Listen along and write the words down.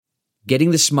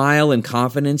Getting the smile and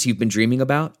confidence you've been dreaming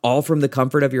about, all from the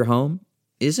comfort of your home,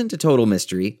 isn't a total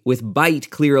mystery with Byte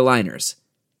clear aligners.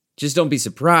 Just don't be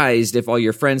surprised if all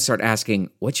your friends start asking,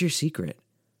 "What's your secret?"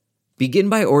 Begin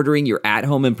by ordering your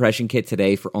at-home impression kit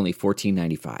today for only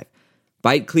 $14.95.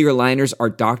 Byte clear aligners are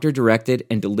doctor-directed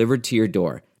and delivered to your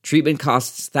door. Treatment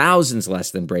costs thousands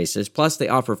less than braces, plus they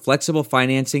offer flexible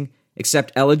financing,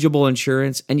 accept eligible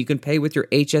insurance, and you can pay with your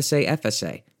HSA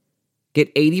FSA. Get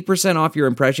 80% off your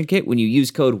impression kit when you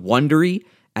use code WONDERY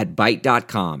at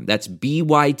Byte.com. That's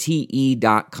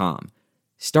BYTE.com.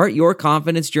 Start your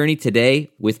confidence journey today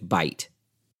with Byte.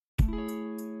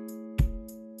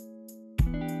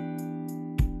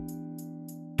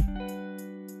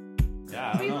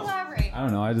 I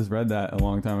don't know. I just read that a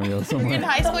long time ago somewhere. In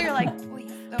high school, you're like,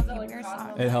 please don't wear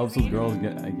socks. It helps with girls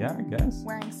get, yeah, I guess.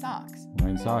 Wearing socks.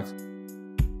 Wearing socks.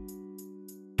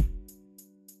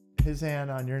 His hand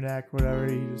on your neck, whatever,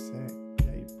 you just say,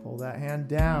 yeah, you pull that hand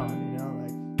down, you know,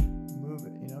 like move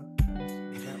it, you know,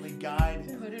 gently guide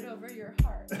it. Put it over your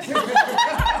heart.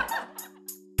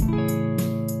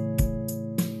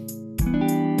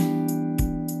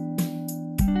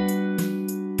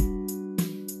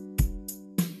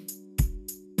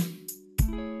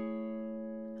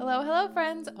 Hello,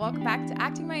 friends. Welcome back to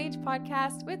Acting My Age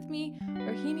podcast with me,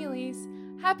 Rohini Elise.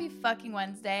 Happy fucking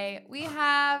Wednesday. We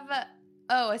have,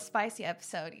 a spicy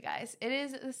episode, you guys. It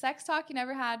is the Sex Talk You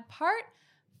Never Had, part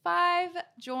 5,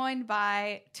 joined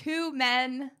by 2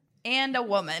 men and a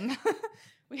woman.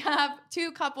 We have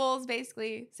 2 couples,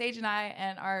 basically, Sage and I,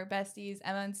 and our besties,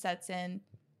 Emma and Stetson.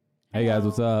 Hey, guys,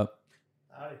 what's up?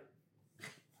 Howdy.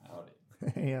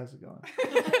 Hey, how's it going?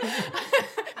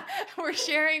 We're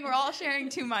all sharing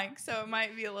 2 mics, so it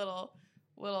might be a little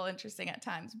interesting at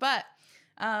times. But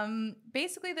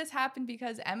basically this happened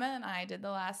because Emma and I did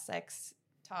the last Sex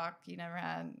Talk You Never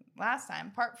Had last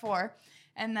time, part 4.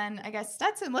 And then I guess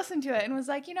Stetson listened to it and was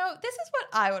like, you know, this is what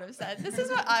I would have said. This is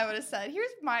what I would have said. Here's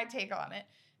my take on it.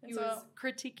 He was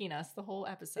critiquing us the whole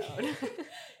episode.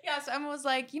 Yeah, so Emma was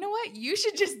like, you know what? You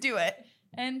should just do it.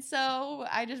 And so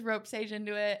I just roped Sage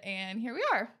into it, and here we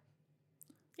are.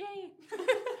 Yay.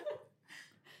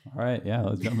 All right, yeah,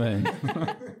 let's jump in.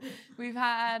 We've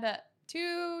had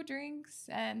 2 drinks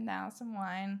and now some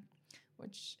wine,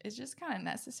 which is just kind of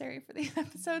necessary for these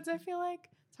episodes, I feel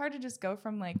like. It's hard to just go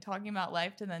from, like, talking about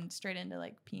life to then straight into,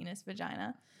 like, penis,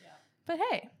 vagina. Yeah. But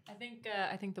hey. I think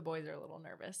the boys are a little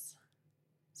nervous.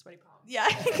 Sweaty palms. Yeah,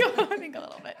 I think a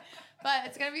little bit. But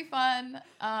it's going to be fun.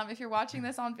 If you're watching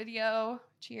this on video,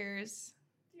 cheers.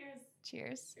 Cheers.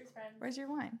 Cheers, friends. Where's your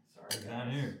wine? Sorry,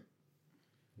 Down here.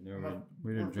 We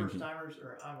didn't drink first timers,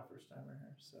 or I'm a first timer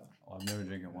here, so. Oh, I've never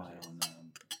drinking wine on,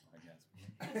 I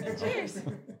guess. Cheers.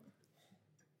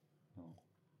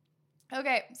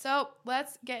 Okay, so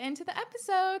let's get into the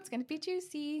episode. It's going to be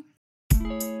juicy.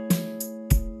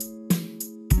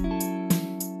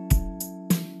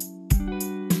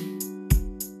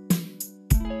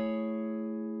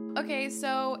 Okay,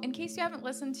 so in case you haven't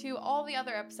listened to all the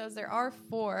other episodes, there are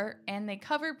 4, and they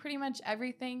cover pretty much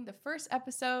everything. The first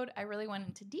episode, I really went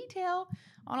into detail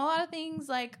on a lot of things,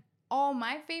 like all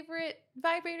my favorite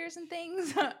vibrators and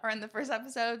things are in the first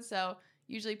episode, so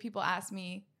usually people ask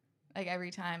me, like,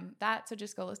 every time that, so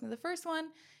just go listen to the first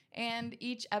one, and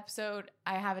each episode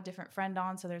I have a different friend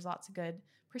on, so there's lots of good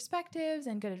perspectives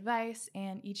and good advice,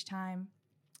 and each time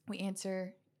we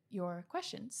answer your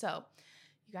questions, so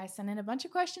you guys send in a bunch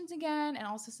of questions again, and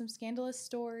also some scandalous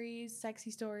stories,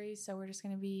 sexy stories. So we're just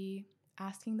going to be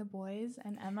asking the boys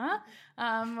and Emma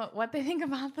what they think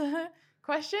about the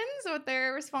questions, what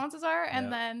their responses are,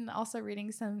 and then also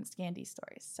reading some Scandi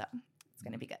stories. So it's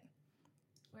going to be good.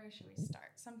 Where should we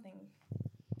start? Something.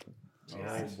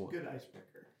 Nice. Good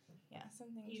icebreaker. Yeah,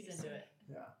 something. He's juicy. into it.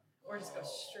 Yeah. Or just go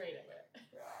straight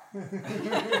into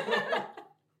it.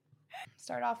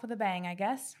 Start off with a bang, I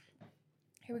guess.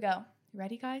 Here we go. You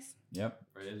ready, guys? Yep.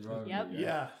 Yep.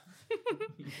 Yeah.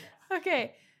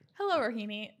 Okay. Hello,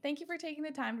 Rohini. Thank you for taking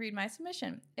the time to read my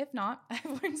submission. If not,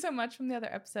 I've learned so much from the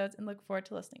other episodes and look forward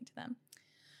to listening to them.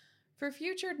 For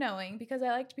future knowing, because I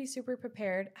like to be super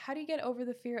prepared, how do you get over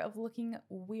the fear of looking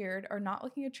weird or not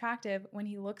looking attractive when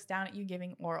he looks down at you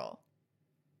giving oral?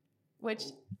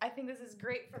 Which I think this is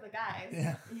great for the guys.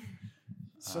 Yeah.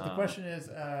 So the question is,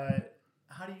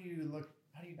 how do you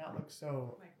not look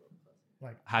so like?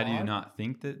 How do you odd? not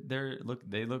think that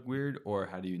they look weird, or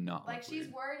how do you not? Like, look she's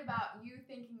weird? worried about you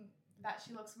thinking that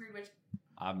she looks weird, which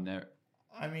I've never.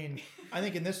 I mean, I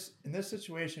think in this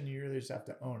situation, you really just have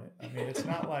to own it. I mean, it's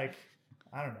not like,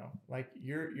 I don't know, like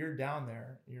you're down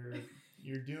there,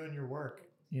 you're doing your work,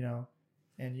 you know,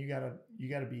 and you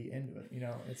gotta be into it. You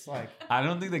know, it's like, I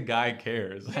don't think the guy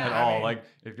cares Yeah. at I all. mean- Like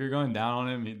if you're going down on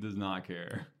him, he does not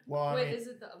care. well, I Wait, mean, is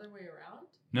it the other way around?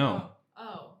 No.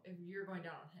 Oh, if you're going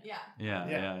down on him. Yeah. Yeah,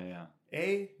 Yeah.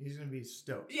 yeah. he's gonna be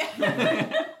stoked.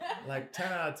 Yeah. Like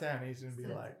 10 out of 10, he's gonna be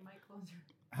Says like Mike Closer.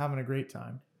 having a great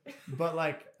time. But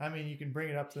like, I mean, you can bring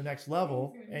it up to the next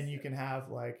level, He's gonna be and you stoked. can have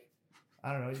like,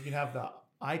 I don't know, you can have the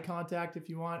eye contact if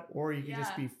you want, or you can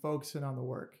just Yeah. be focusing on the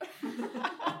work.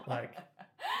 Like,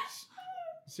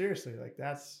 seriously, like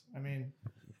that's, I mean,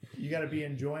 you got to be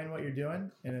enjoying what you're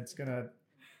doing, and it's gonna,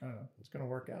 I don't know, it's gonna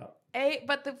work out.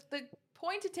 But the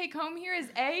point to take home here is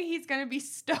he's gonna be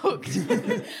stoked.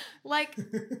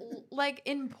 like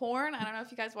in porn, I don't know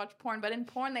if you guys watch porn, but in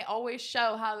porn they always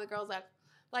show how the girls act.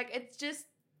 Like it's just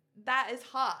that is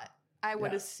hot, I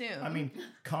would Yeah. assume. I mean,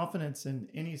 confidence in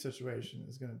any situation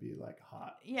is gonna be like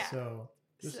hot. Yeah. So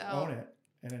just So, own it,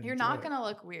 and you're enjoy not it. gonna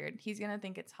look weird. He's gonna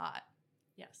think it's hot.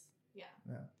 Yes. Yeah.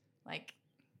 Yeah. Like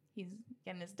he's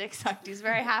getting his dick sucked. He's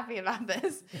very happy about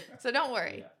this. So don't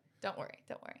worry. Yeah. Don't worry.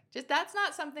 Don't worry. Just that's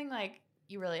not something like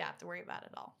you really have to worry about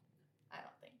at all. I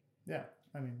don't think. Yeah.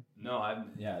 I mean, No,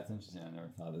 it's interesting. I never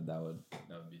thought that would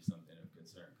be something of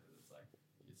concern because it's like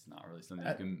it's not really something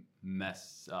you can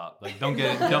mess up. Like don't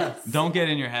get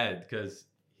in your head because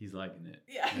he's liking it.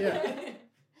 Yeah. Yeah.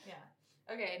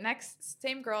 Yeah. Okay, next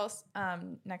same girls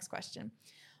next question.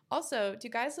 Also, do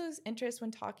guys lose interest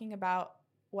when talking about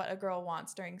what a girl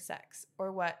wants during sex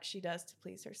or what she does to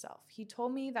please herself? He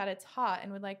told me that it's hot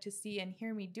and would like to see and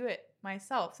hear me do it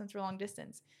myself since we're long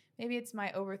distance. Maybe it's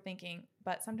my overthinking,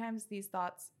 but sometimes these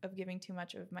thoughts of giving too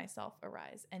much of myself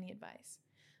arise. Any advice?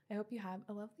 I hope you have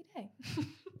a lovely day.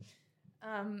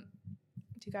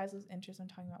 Do guys lose interest when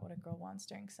talking about what a girl wants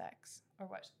during sex or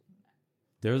what?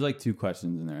 There was like 2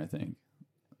 questions in there, I think,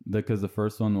 because the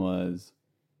first one was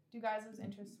Do guys lose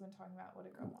interest when talking about what a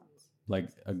girl wants? like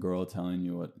a girl telling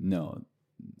you what. No,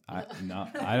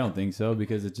 I don't think so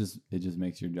because it just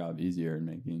makes your job easier and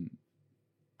making.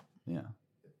 Yeah.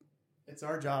 it's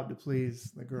our job to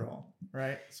please the girl,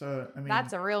 right? So I mean,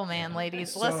 That's a real man,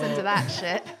 ladies. So- Listen to that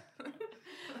shit.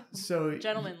 so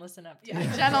Gentlemen, listen up.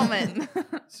 Yeah, gentlemen.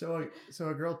 So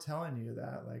a girl telling you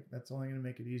that, like, that's only gonna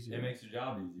make it easier. It makes your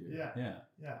job easier. Yeah. Yeah.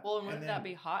 yeah. Well, and wouldn't then- that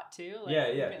be hot too? Like,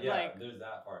 Like, There's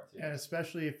that part too. And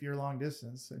especially if you're long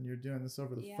distance and you're doing this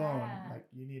over the phone, Yeah. like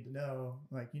you need to know,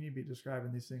 like you need to be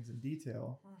describing these things in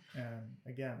detail. And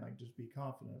again, like just be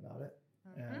confident about it.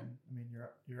 Mm-hmm. And I mean,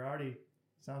 you're already,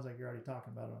 sounds like you're already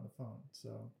talking about it on the phone. So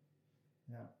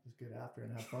yeah, just get after it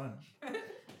and have fun.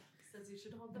 says you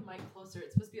should hold the mic closer.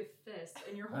 It's supposed to be a fist,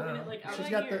 and you're I don't holding know. it like out she's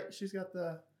of got here. she's got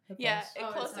the headphones. Yeah, Oh,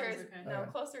 it closer sounds is okay. no,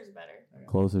 Okay. closer is better. Okay.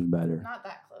 Closer's better. Not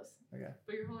that close. Okay.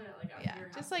 But you're holding it like out Yeah,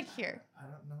 here. just like here. I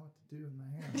don't know what to do with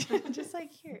my hand. Just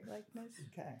like here, like this.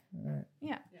 Okay. All right.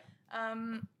 Yeah.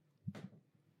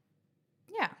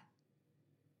 Yeah.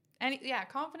 And yeah,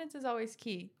 confidence is always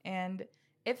key. And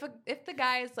if the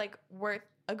guy is like worth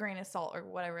a grain of salt or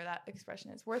whatever that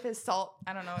expression is, worth his salt.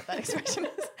 I don't know what that expression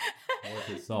is. Worth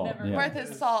his salt. Never yeah. Worth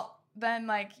his salt. Then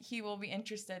like he will be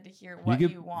interested to hear what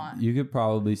you want. You could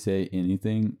probably say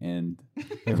anything and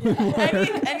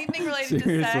Anything related to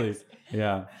Seriously. sex.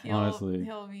 Yeah, honestly.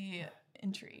 he'll be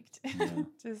intrigued, Yeah.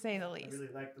 to say the I least. really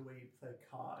like the way you play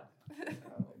COD.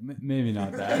 Maybe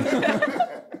not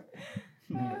that.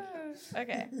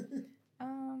 Okay.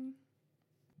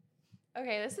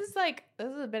 Okay, this is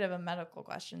a bit of a medical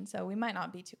question, so we might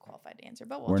not be too qualified to answer,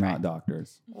 but we'll We're try. not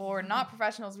doctors. Well, we're not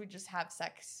professionals. We just have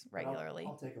sex regularly.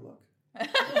 I'll take a look. I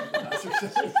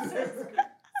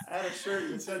had a shirt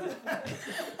that said that.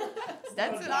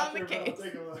 That's it I'm on not the a doctor, but I'll case.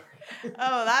 take a look.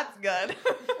 Oh, that's good.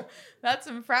 That's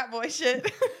some frat boy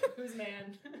shit. Who's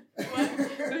man? What?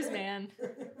 Who's man?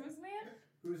 Who's man?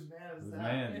 Whose man is Whose that?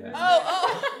 man is that?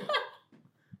 Oh.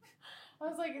 I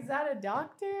was like, is that a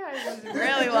doctor? I was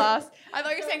really lost. I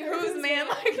thought you were saying who's man,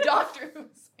 like Doctor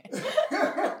Who's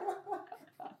man.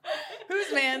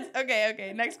 Who's man's?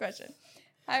 Okay. Next question.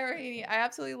 Hi, Rohini. I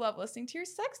absolutely love listening to your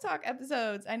sex talk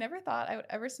episodes. I never thought I would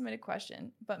ever submit a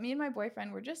question, but me and my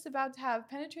boyfriend were just about to have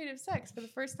penetrative sex for the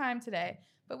first time today,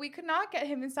 but we could not get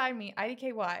him inside me.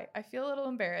 IDKY. I feel a little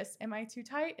embarrassed. Am I too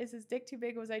tight? Is his dick too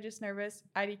big? Was I just nervous?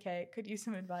 IDK. Could use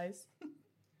some advice.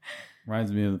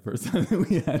 Reminds me of the first time that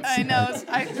we had I know. sex.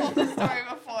 I told the story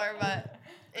before, but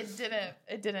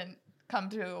it didn't come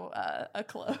to a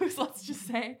close. Let's just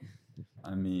say.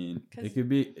 I mean, 'Cause- it could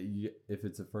be, if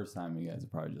it's the first time, you guys are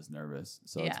probably just nervous.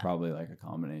 So it's Yeah. probably like a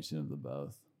combination of the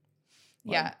both.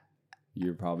 Like, Yeah.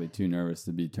 You're probably too nervous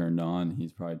to be turned on.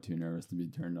 He's probably too nervous to be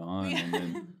turned on. And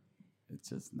then it's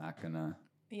just not gonna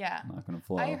Yeah.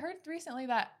 flow. I heard recently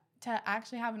that to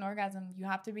actually have an orgasm, you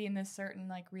have to be in this certain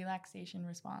like relaxation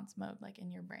response mode, like in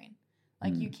your brain.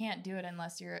 Like you can't do it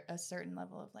unless you're a certain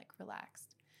level of like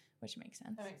relaxed, which makes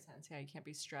sense. That makes sense. Yeah, you can't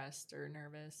be stressed or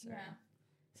nervous. Or... Yeah.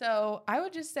 So I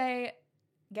would just say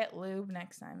get lube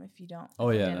next time if you don't. Oh,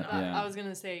 if you yeah, didn't. I was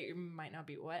gonna say it might not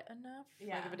be wet enough.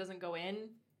 Yeah. Like if it doesn't go in.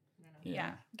 I don't know.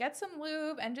 Yeah. Get some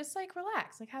lube and just like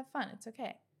relax, like have fun. It's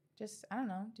okay. Just, I don't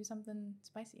know, do something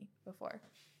spicy before.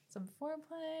 Some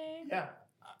foreplay. Yeah,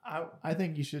 I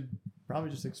think you should probably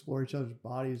just explore each other's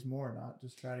bodies more, not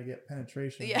just try to get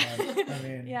penetration. Yeah. Like, I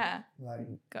mean, Yeah. like,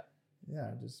 Go.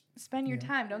 yeah, just Spend your Yeah.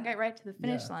 time. Don't get right to the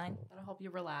finish Yeah. line. That'll help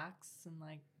you relax and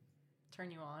like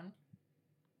turn you on.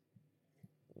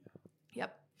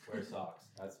 Yep. Wear socks.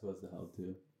 That's supposed to help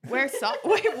too. Wear socks.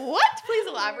 Wait, what? Please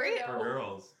elaborate. For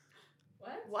girls.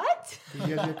 What? What? do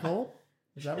you guys get cold?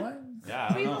 Is that why? Yeah,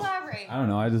 I Please don't know. elaborate. I don't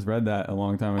know. I just read that a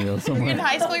long time ago You're somewhere. in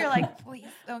high school, you're like, please,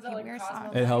 okay, like wear Cosmo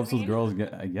socks. It helps with magazine? girls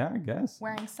get. Yeah, I guess.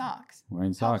 Wearing socks.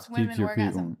 Wearing socks women keeps your feet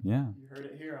orgasm. warm. Yeah. You heard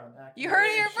it here on that. You heard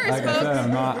it here first, Like I said,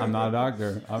 folks. I'm not a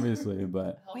doctor, obviously,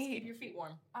 but Helps Wait. keep your feet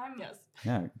warm. I'm, Yes.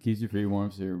 yeah, it keeps your feet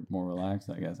warm so you're more relaxed.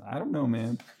 I guess. I don't know,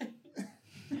 man.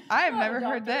 I've Not a never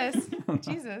heard doctor. this.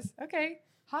 Jesus. Okay.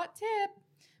 Hot tip.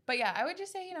 But yeah, I would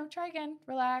just say, try again.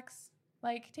 Relax.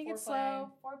 Like, take it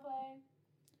slow. Foreplay.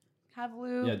 Have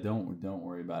lube. Yeah, don't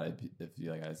worry about it if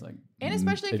you guys like. And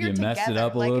especially if if you're you messed it together,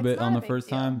 up a like, little it's bit not on a the big first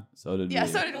deal. time, so did Yeah,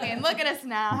 we. so did we. And look at us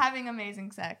now having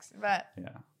amazing sex. But Yeah.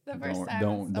 the Don't first wor- time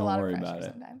don't- it's a don't lot worry of pressure about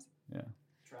it. sometimes. Yeah.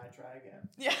 Try again.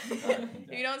 Yeah.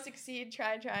 If you don't succeed,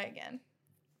 try again.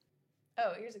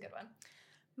 Oh, here's a good one.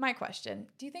 My question.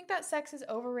 Do you think that sex is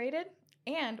overrated?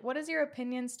 And what is your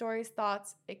opinion, stories,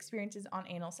 thoughts, experiences on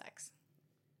anal sex?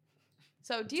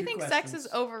 So do you Two think sex questions.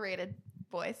 is overrated,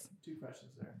 boys? 2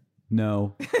 questions there.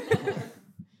 No.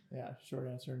 Yeah, short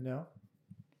answer, no.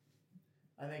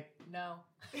 I think No.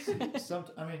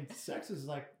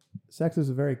 sex is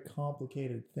a very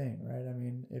complicated thing, right? I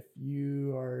mean, if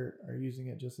you are using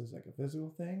it just as like a physical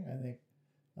thing, I think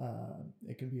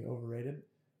it can be overrated.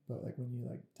 But like when you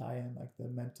like tie in like the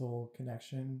mental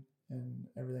connection and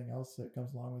everything else that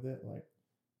comes along with it, like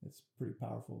it's a pretty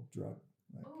powerful drug.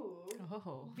 Like,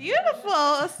 Oh.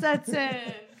 Beautiful, Stetson.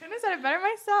 Couldn't have said it better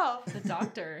myself. The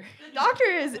doctor. The doctor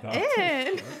is Doctor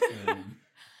in. Stetson.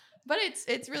 But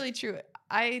it's really true.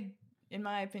 In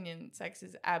my opinion, sex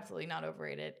is absolutely not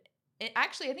overrated. I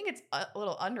think it's a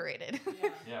little underrated.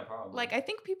 Yeah, probably. Like, I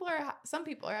think some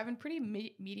people are having pretty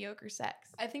mediocre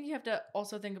sex. I think you have to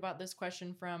also think about this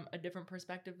question from a different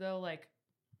perspective, though. Like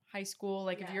high school,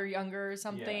 like if Yeah. you're younger or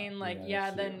something, Yeah,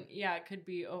 that's then true. it could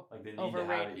be like they need overrated.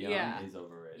 to have it young Yeah. is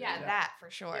overrated. Yeah, Yeah. that for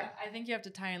sure. Yeah, I think you have to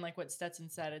tie in like what Stetson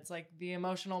said. It's like the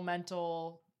emotional,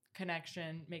 mental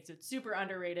connection makes it super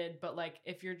underrated. But like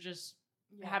if you're just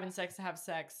having sex to have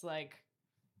sex, like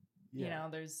yeah,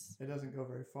 there's it doesn't go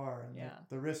very far, and Yeah.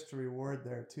 the risk to reward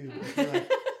there too. If you're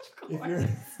like,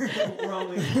 if you're We're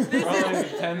only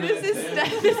This 10 This minutes is in.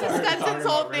 Stetson- We started Stetson's talking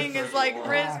whole about thing risk is like reward.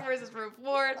 risk versus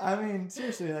reward. I mean,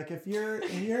 seriously, like if you're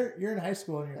in high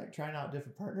school and you're like trying out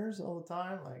different partners all the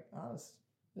time, like honest,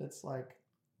 it's like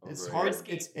it's Overrated. hard.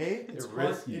 Risky. It's hard.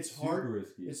 risky. It's super hard.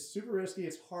 risky. It's super risky.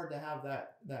 It's hard to have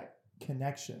that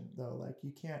connection though. Like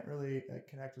you can't really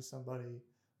connect with somebody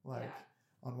like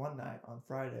on one night on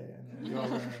Friday and then go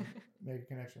over and make a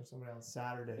connection with somebody on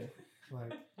Saturday.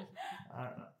 Like I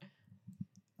don't know.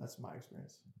 That's my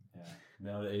experience. Yeah.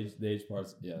 No, the age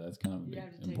part's that's kind of you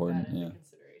have to take important. that into Yeah.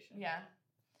 consideration. Yeah.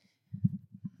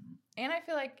 And I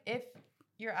feel like if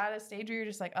you're at a stage where you're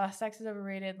just like, oh, sex is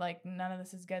overrated, like none of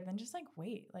this is good, then just like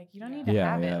wait. Like you don't need to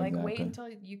Yeah, have it. yeah, Like wait exactly. until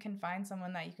you can find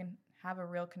someone that you can have a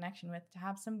real connection with to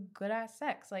have some good ass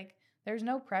sex. Like there's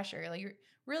no pressure. Like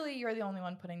you're the only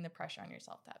one putting the pressure on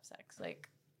yourself to have sex. Like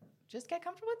just get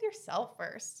comfortable with yourself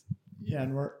first. Yeah,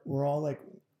 and we're all like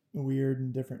weird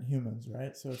and different humans,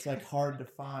 right? So it's like hard to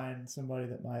find somebody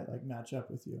that might like match up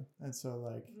with you. And so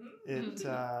like it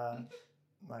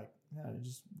like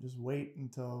just wait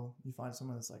until you find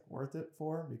someone that's like worth it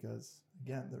for, because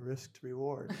again, the risk to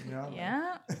reward, you know?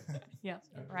 Yeah. Yeah.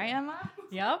 Right, Emma?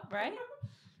 Yep. Right?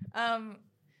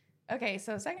 Okay,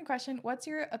 so second question. What's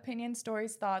your opinion,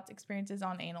 stories, thoughts, experiences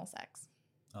on anal sex?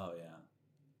 Oh yeah.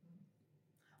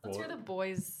 Let's hear the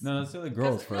boys. No, let's hear the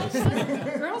girls first. Girls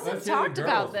Let's have hear the talked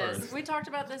about girls this. first. We talked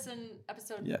about this in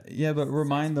episode. Yeah, but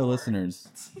remind the listeners.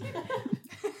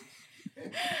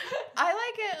 I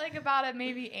like it like about a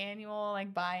maybe annual,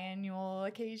 like biannual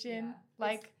occasion. Yeah.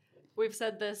 Like We've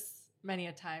said this many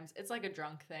a times. It's like a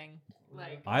drunk thing.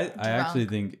 Like I actually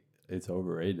Drunk. think it's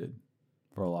overrated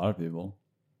for a lot of people.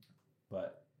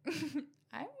 But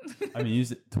I mean,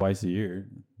 use it twice a year.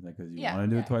 Is that because you Yeah, want to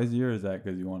do yeah. it twice a year? Or is that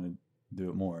because you want to do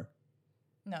it more.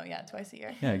 No, yeah, twice a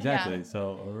year. Yeah, exactly.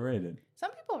 So overrated. Some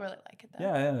people really like it though.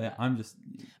 Yeah. I'm just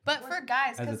But for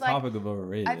guys, as a because like topic of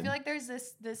overrated. I feel like there's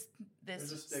this There's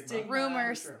a stigma. rumor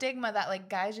For sure. stigma that like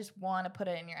guys just want to put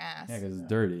it in your ass. yeah, because it's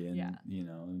dirty and Yeah. you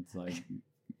know it's like.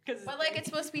 But like it's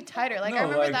supposed to be tighter. Like I No,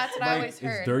 remember like- that's what I like, always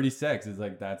heard. It's dirty sex. It's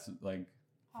like that's like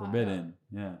forbidden.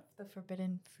 Yeah. The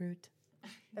forbidden fruit.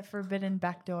 The forbidden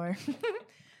back door.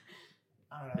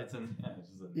 I don't know. It's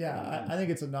just a, Yeah, I think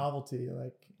it's a novelty,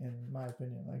 like in my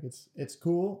opinion. Like it's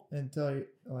cool until you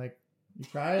like you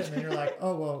try it and then you're like,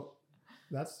 oh well,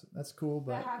 that's cool,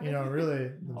 but you know, really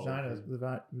the vagina's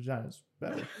better. Vagina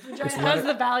It's has wetter.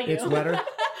 the value. It's wetter.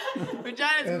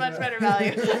 Vagina's much better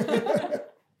value.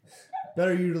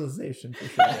 Better utilization for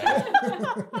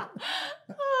sure.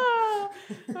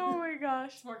 oh my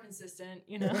gosh. It's more consistent,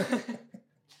 you know.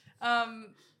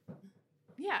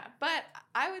 Yeah, but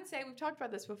I would say we've talked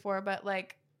about this before, but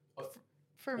like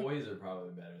for toys are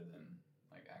probably better than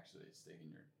like actually sticking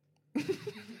your.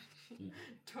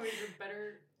 Toys are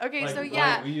better. okay, Like, so like,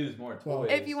 yeah, we use more Well,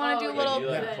 toys. if you want to do Oh, little you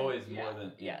like then- toys yeah. more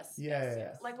than Yes.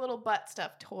 Yeah. like little butt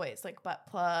stuff toys, like butt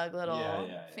plug, little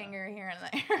Yeah. finger here and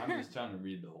there. I'm just trying to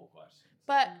read the whole question.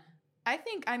 But I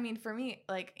think, I mean, for me,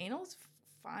 like anal's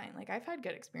fine. Like I've had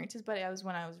good experiences, but it was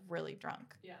when I was really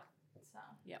drunk. Yeah. So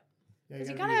Yeah, because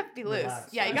you gotta have to be loose.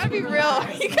 relaxed. Yeah, you gotta be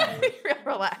real. You gotta be real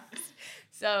relaxed.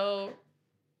 So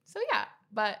yeah.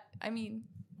 But I mean,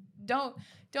 don't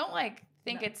like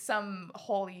think it's some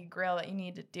holy grail that you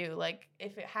need to do. Like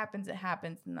if it happens, it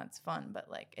happens, and that's fun. But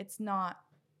like it's not.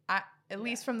 At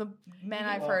least from the men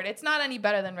I've heard, it's not any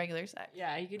better than regular sex.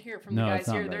 Yeah, you could hear it from No, the it's guys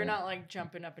not here. They're better. not like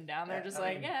jumping up and down. They're Yeah, just I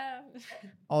like, mean- yeah.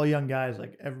 All young guys,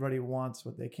 like everybody wants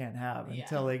what they can't have Yeah.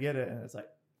 until they get it, and it's like,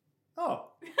 oh.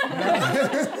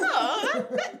 Oh,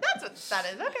 that's what that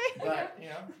is. Okay. But you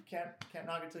know, can't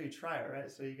knock it till you try it, right?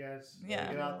 So you guys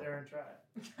Yeah. get out there and try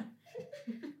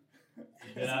it.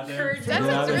 Get out Some there. courage. That Get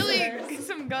out sounds there. really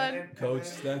some And good. then- Coach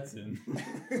and then- Stetson.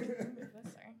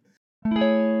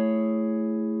 Sorry.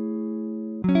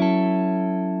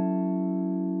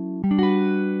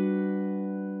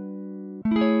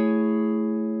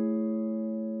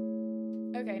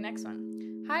 Okay, next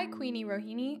one. Hi, Queenie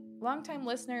Rohini. Longtime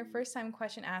listener, first time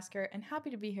question asker, and happy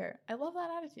to be here. I love that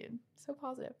attitude. So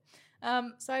positive.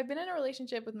 So I've been in a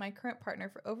relationship with my current partner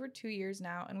for over 2 years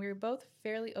now, and we are both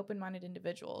fairly open-minded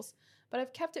individuals, but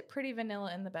I've kept it pretty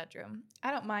vanilla in the bedroom.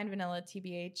 I don't mind vanilla,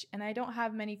 TBH, and I don't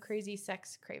have many crazy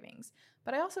sex cravings,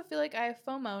 but I also feel like I have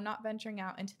FOMO not venturing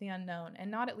out into the unknown and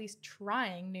not at least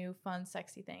trying new, fun,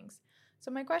 sexy things. So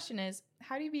my question is,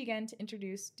 how do you begin to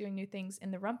introduce doing new things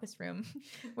in the rumpus room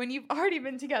when you've already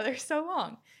been together so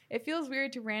long? It feels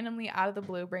weird to randomly out of the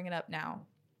blue bring it up now.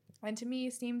 And to me,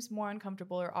 it seems more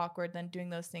uncomfortable or awkward than doing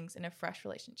those things in a fresh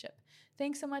relationship.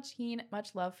 Thanks so much, Heen.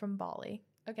 Much love from Bali.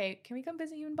 Okay, can we come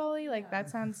visit you in Bali? Like, that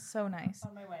sounds so nice.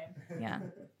 On my way. Yeah.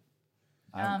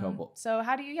 I have a couple. So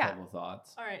how do you, Couple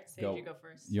thoughts. All right, Sage, Go. you go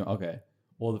first. Okay.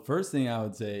 Well, the first thing I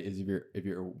would say is if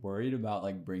you're worried about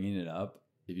like bringing it up,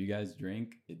 if you guys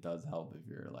drink, it does help if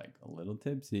you're like a little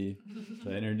tipsy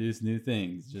to introduce new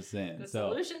things. Just saying. The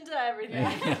So solution to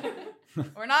everything.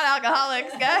 We're not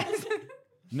alcoholics, guys.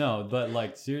 no, but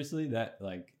like seriously, that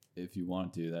like if you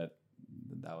want to,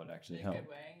 that would actually In a help. good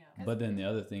way, yeah. But then the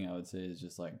other thing I would say is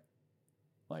just like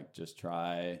just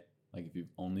try, like if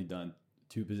you've only done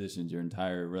 2 positions your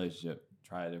entire relationship,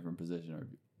 try a different position. Or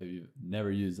if you've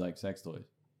never used like sex toys,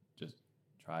 just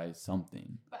try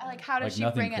something. But like, how does Like, she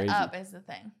nothing bring it crazy. up is the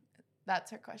thing.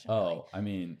 That's her question. really. Oh, I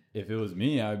mean, if it was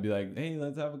me, I would be like, hey,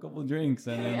 let's have a couple of drinks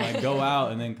and then like go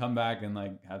out and then come back and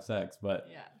like have sex. But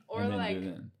Yeah. Or and then like, do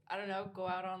it then. I don't know, go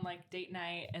out on like date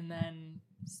night and then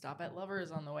stop at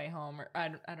Lovers on the way home. Or I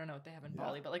don't know what they have in Yeah.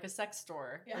 Bali, but like a sex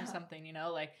store Yeah. or something, you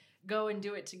know, like go and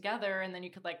do it together. And then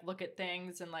you could like look at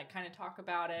things and like kind of talk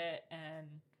about it and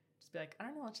just be like, I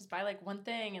don't know, let's just buy like one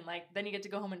thing. And like, then you get to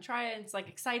go home and try it. And it's like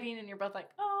exciting. And you're both like,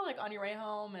 oh, like on your way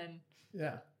home. And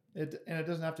Yeah. And it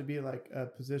doesn't have to be like a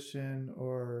position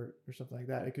or something like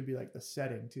that. It could be like the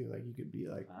setting too. Like you could be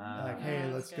like hey,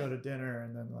 Yeah, let's that's go to good. dinner,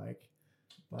 and then like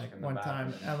in the one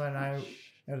time bathroom. Emma and I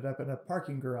ended up in a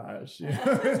parking garage. You know?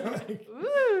 Like,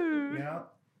 Ooh. you know,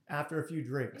 after a few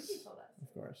drinks,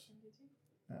 of course.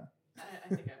 I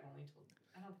think I've only told,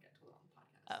 I don't think I told it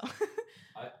on the podcast.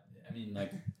 Oh. I mean,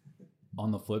 like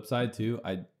on the flip side too,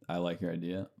 I like your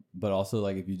idea. But also,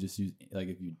 like, if you just use, like,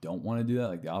 if you don't want to do that,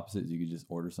 like, the opposite is you could just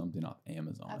order something off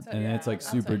Amazon. That's what- And then it's, like,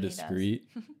 that's super what he does. discreet.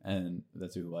 And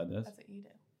that's who I does? That's what you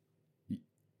do.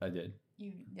 I did.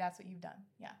 That's what you've done.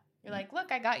 Yeah. You're like,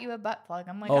 look, I got you a butt plug.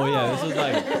 I'm like, Oh, yeah. This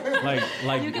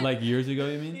was, like years ago,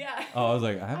 you mean? Yeah. Oh, I was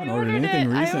like, I haven't I ordered anything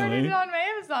it. recently. I ordered it on my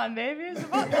on, baby. It's a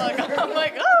butt plug. I'm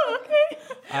like, oh, okay.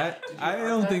 I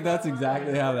don't think that's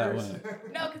exactly how that went.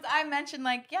 No, because I mentioned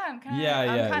like, yeah, I'm kind of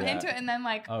Yeah. into it, and then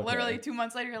like Okay. literally 2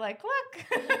 months later, you're like, look.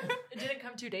 It didn't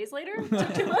come 2 days later. It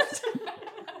took 2 months.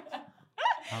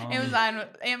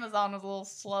 Amazon was a little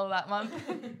slow that month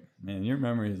Man, your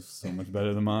memory is so much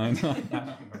better than mine.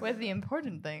 with the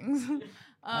important things.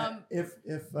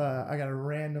 If I got a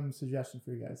random suggestion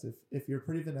for you guys, if you're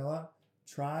pretty vanilla,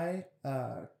 try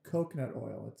coconut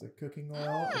oil. It's a cooking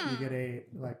oil. If you get a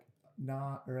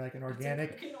an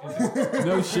organic.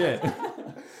 No shit.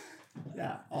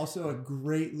 Yeah. Also a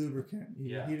great lubricant.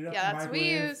 You heat it up. Yeah, in the that's what we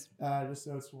microwave, use. just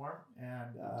so it's warm,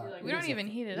 and We don't even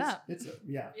heat it up. It's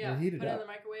Yeah, you heat it put it in the up.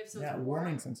 microwave so Yeah, it's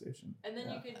warming sensation. And then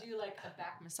Yeah. you could do like a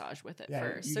back massage with it Yeah,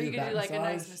 first. you So do you a could do back like a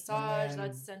nice massage, massage and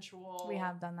that's then- sensual. We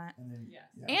have done that. And then Yes.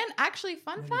 And actually,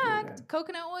 fun Then you do it fact, again.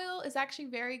 coconut oil is actually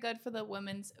very good for the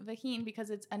women's vagine because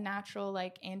it's a natural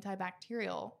like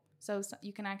antibacterial. So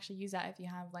you can actually use that if you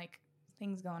have like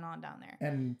things going on down there.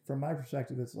 And from my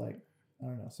perspective, it's like, I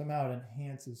don't know, somehow it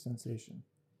enhances sensation.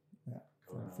 Yeah,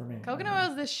 for me. Coconut oil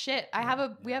is the shit.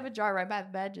 We have a jar right by the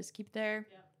bed. Just keep there.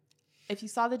 Yeah. If you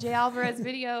saw the Jay Alvarez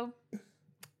video,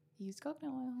 use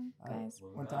coconut oil, guys.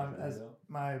 One time, as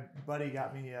my buddy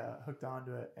got me hooked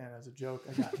onto it, and as a joke,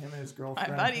 I got him and his My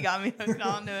girlfriend. buddy got me hooked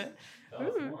onto it.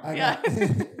 Ooh. I Yeah. got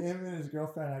him and his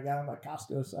girlfriend. I got him a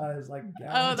Costco size Oh,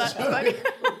 gallon. that's jug. funny.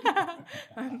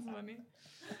 That's funny.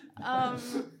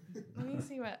 Let me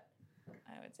see what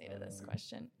I would say to this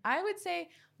question. I would say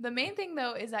the main thing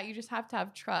though is that you just have to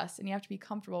have trust and you have to be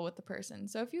comfortable with the person.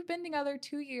 So if you've been together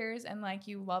 2 years and like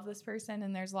you love this person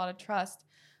and there's a lot of trust,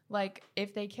 like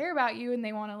if they care about you and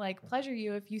they want to like pleasure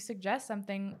you, if you suggest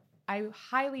something, I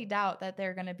highly doubt that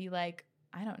they're going to be like,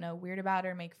 I don't know, weird about it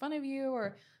or make fun of you,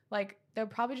 or like they're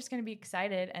probably just going to be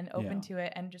excited and open to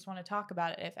it and just want to talk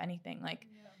about it, if anything. Like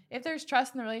if there's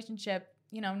trust in the relationship,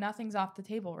 you know, nothing's off the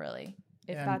table really,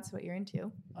 if And that's what you're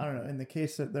into. I don't know. In the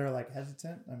case that they're like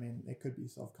hesitant, I mean, they could be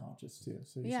self-conscious too.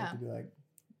 So you just have to be like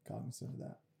cognizant of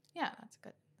that. Yeah, that's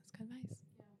good advice.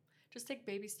 Just take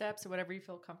baby steps or whatever you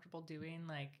feel comfortable doing.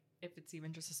 Like if it's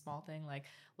even just a small thing, like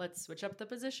let's switch up the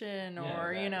position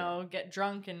or, you know, get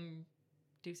drunk and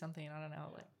do something. I don't know.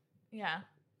 Like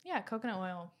Yeah, coconut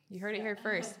oil. You heard it here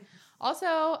first. Also,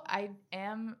 I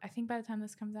think by the time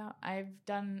this comes out, I'm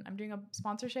doing a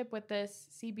sponsorship with this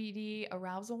CBD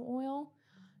arousal oil.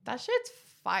 That shit's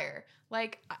fire.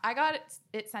 Like I got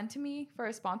it sent to me for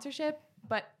a sponsorship,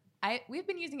 but we've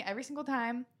been using it every single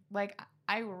time. Like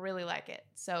I really like it.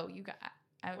 So you got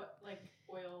what, like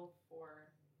oil for?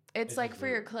 it's like for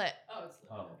your clit. Oh, it's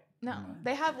No, Mm.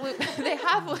 they have lube. They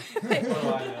have What do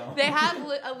I know? they have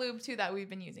a lube too that we've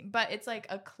been using, but it's like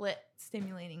a clit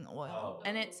stimulating oil, Oh.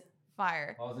 and it's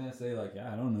fire. I was gonna say like,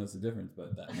 yeah, I don't notice the difference,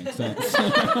 but that makes sense.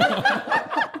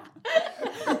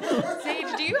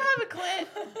 Sage, do you have a clit?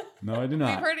 No, I do We've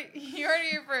not. heard it. You heard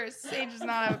it here first. Sage does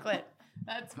not have a clit.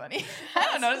 That's funny. I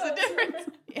don't notice the difference.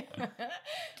 Yeah.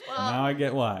 Now I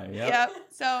get why. Yep. Yep.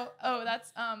 So,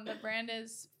 that's the brand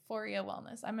is Foria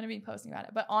Wellness. I'm gonna be posting about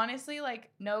it. But honestly, like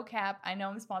no cap, I know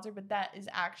I'm sponsored, but that is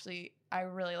actually I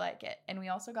really like it. And we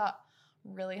also got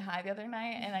really high the other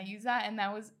night, and I used that, and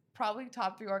that was probably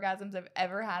top 3 orgasms I've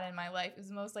ever had in my life. It was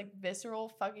the most like visceral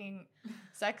fucking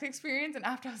sex experience. And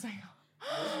after I was like,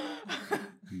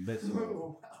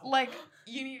 Visceral. like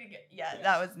you need to get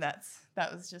that was nuts.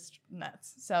 That was just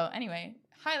nuts. So anyway,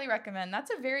 highly recommend. That's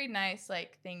a very nice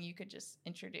like thing you could just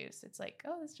introduce. It's like,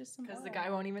 oh, it's just some because the oil. guy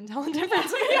won't even tell the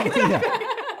difference. Yeah.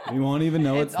 You won't even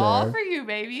know It's it's all there. for you,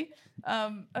 baby.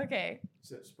 Okay.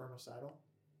 Is it spermicidal?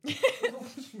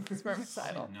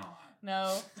 Spermicidal. No.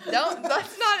 No, don't.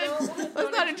 Let's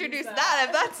not introduce that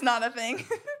if that's not a thing.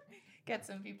 Get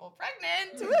some people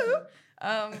pregnant. Woo.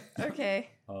 Okay.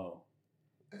 Oh.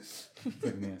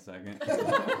 Took me a second.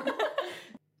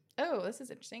 Oh, this is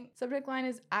interesting. Subject line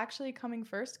is actually coming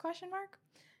first? ?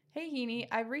 Hey, Heaney,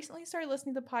 I've recently started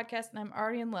listening to the podcast and I'm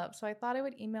already in love, so I thought I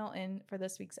would email in for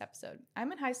this week's episode.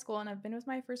 I'm in high school and I've been with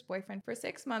my first boyfriend for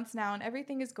 6 months now and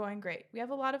everything is going great. We have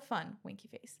a lot of fun, winky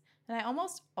face, and I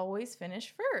almost always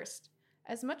finish first.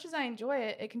 As much as I enjoy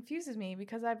it, it confuses me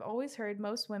because I've always heard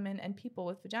most women and people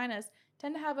with vaginas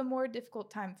tend to have a more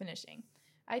difficult time finishing.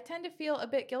 I tend to feel a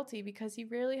bit guilty because he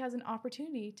rarely has an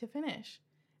opportunity to finish.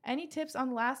 Any tips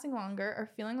on lasting longer or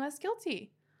feeling less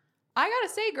guilty? I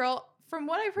gotta say, girl, from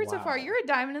what I've heard so far, Wow. you're a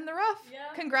diamond in the rough. Yeah.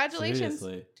 Congratulations.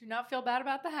 Seriously. Do not feel bad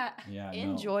about the hat. Yeah. no.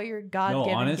 Enjoy your No,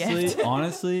 God-given honestly, gift.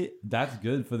 honestly, that's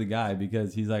good for the guy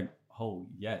because he's like, oh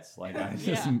yes, like I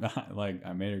just like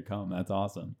I made her come. That's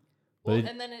awesome. But Well,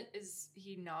 and then is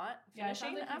he not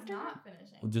finishing after?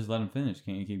 finishing. well, just let him finish.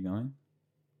 Can't you keep going?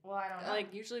 Well, I don't know.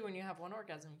 Like usually when you have one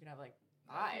orgasm, you can have like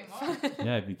A 5. few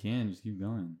Yeah, if you can, just keep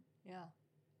going. Yeah.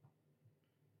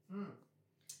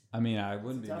 I mean, I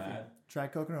wouldn't be Tough. mad. Try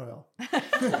coconut oil.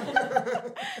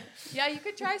 Yeah, you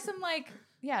could try some like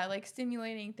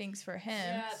stimulating things for him.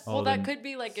 Yeah. Oh, Well, that then- could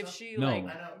be like if she No. like I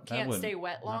know. can't wouldn't- stay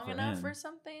wet not long for enough him. or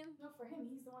something. No, for him,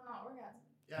 he's the one not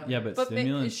orgasming. Yeah, but But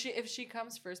stimulant. if she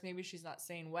comes first, maybe she's not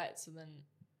staying wet. So then,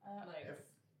 like, If-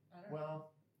 I don't know.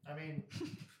 Well, I mean,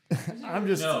 I'm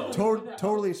just No.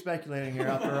 totally speculating here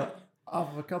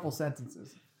off of a couple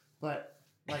sentences, but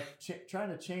like trying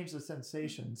to change the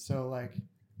sensation. So like,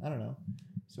 I don't know.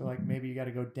 So like maybe you got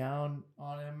to go down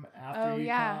on him after Oh, you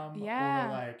yeah. come,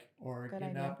 Yeah. or Good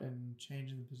getting idea. up and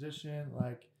changing the position,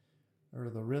 like, or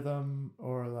the rhythm,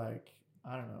 or like,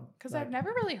 I don't know. Because like, I've never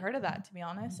really heard of that, to be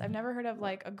honest. I've never heard of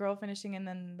like a girl finishing and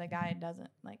then the guy doesn't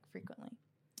like frequently.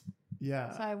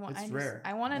 Yeah, So I want. it's I, rare.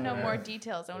 I want to know Rare. more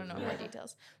details. I want to know more Rare.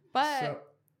 details. But So,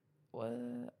 what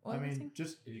I was mean, it?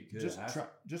 just If you could just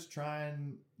ask- try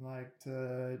and like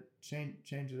to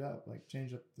change it up, like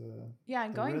change up the Yeah,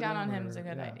 and the going down on rhythm him is a or-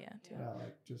 good yeah. idea too. yeah,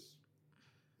 like just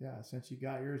since you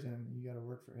got yours in, you got to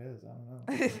work for his. I don't know.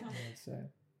 what I'd say.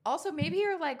 Also, maybe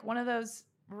you're like one of those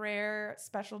rare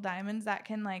special diamonds that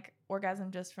can like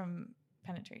orgasm just from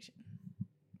penetration.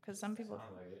 Because some people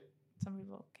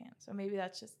can't. So maybe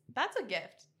that's a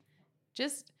gift.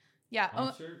 Just yeah.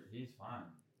 I'm sure he's fine.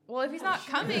 Well, if he's not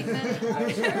coming, then I'm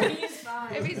sure he's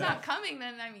fine. if he's not coming,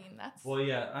 then I mean that's Well,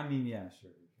 yeah, I mean, yeah, sure.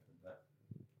 But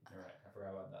you're right. I forgot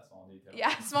about that small detail.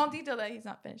 yeah, small detail that he's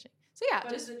not finishing. So yeah,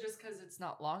 But just is it just because it's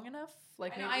not long enough?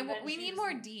 Like I know, maybe then we she need just-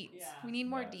 more deets. Yeah. We need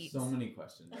more Yeah, deets. So many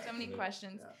questions. So many actually.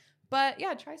 questions. Yeah. But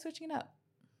yeah, try switching it up.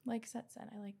 Like Seth said,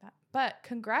 I like that. But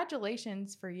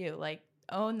congratulations for you. Like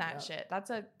own that Yeah. shit.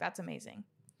 That's amazing.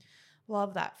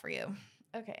 Love that for you.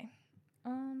 Okay.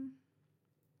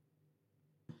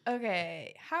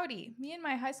 Okay. Howdy. Me and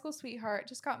my high school sweetheart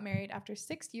just got married after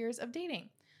 6 years of dating.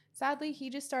 Sadly, he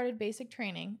just started basic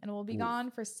training and will be Oof.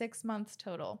 gone for 6 months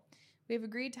total. We have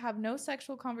agreed to have no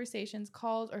sexual conversations,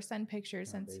 calls, or send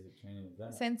pictures How since basic training is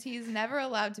that? since he's never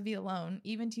allowed to be alone,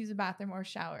 even to use a bathroom or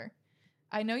shower.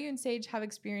 I know you and Sage have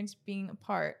experience being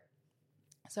apart,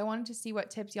 so I wanted to see what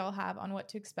tips y'all have on what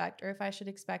to expect or if I should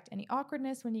expect any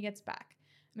awkwardness when he gets back.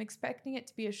 I'm expecting it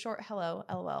to be a short hello,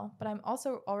 lol, but I'm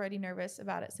also already nervous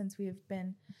about it since we've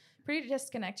been pretty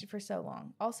disconnected for so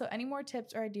long. Also, any more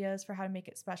tips or ideas for how to make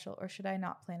it special, or should I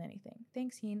not plan anything?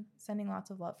 Thanks, Heen. Sending lots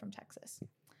of love from Texas.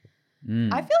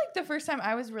 Mm. I feel like the first time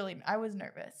I was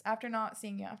nervous after not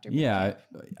seeing you after. boot Yeah,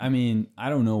 camp. I mean, I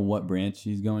don't know what branch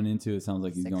he's going into. It sounds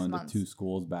like he's 6 going months. to 2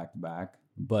 schools back to back.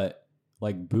 But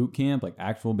like boot camp, like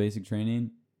actual basic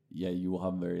training, yeah, you will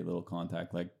have very little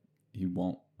contact. Like he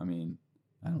won't. I mean,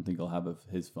 I don't think he'll have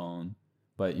his phone,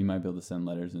 but you might be able to send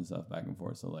letters and stuff back and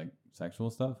forth. So like sexual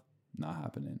stuff, not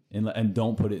happening. And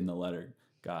don't put it in the letter.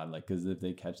 God, like, because if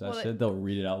they catch that Well, shit, they'll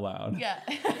read it out loud. Yeah.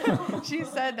 She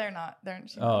said they're not.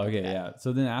 She's Oh, not okay, doing that. yeah.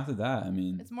 So then after that, I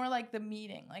mean, It's more like the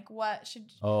meeting. Like, what should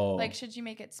should you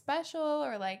make it special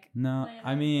or like? no, Plan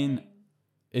I mean, everything.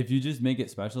 if you just make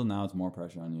it special, now it's more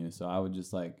pressure on you. So I would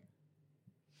just like,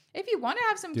 If you want to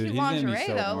have some dude, cute he's gonna be lingerie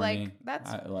so though, horny. like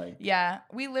that's Yeah.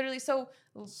 we literally so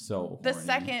the horny,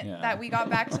 second yeah. that we got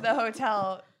back to the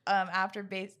hotel after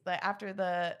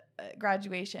the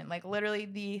graduation, like literally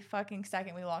the fucking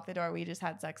second we locked the door, we just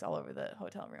had sex all over the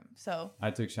hotel room. So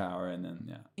I took shower and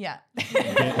then yeah.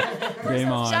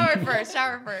 game on.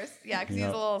 Shower first. Yeah, because he was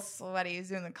Yep. a little sweaty. He was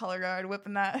doing the color guard,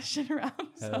 whipping that shit around.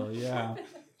 Hell yeah,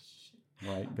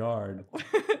 right guard.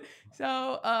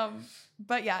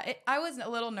 But yeah, I was a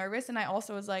little nervous, and I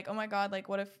also was like, oh my god, like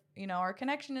what if our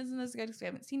connection isn't as good because we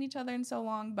haven't seen each other in so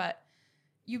long. But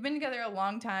you've been together a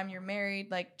long time, you're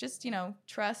married, like just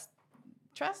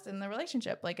trust in the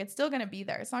relationship. Like it's still gonna be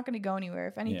there. It's not gonna go anywhere.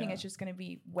 If anything, Yeah. it's just gonna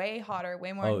be way hotter,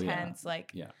 way more Oh, yeah. intense.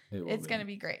 Like Yeah, it will it's gonna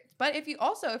be great. But if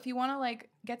you want to like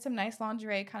get some nice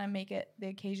lingerie, kind of make it the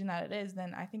occasion that it is,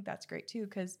 then I think that's great too,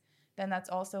 because then that's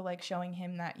also like showing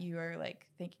him that you are like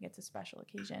thinking it's a special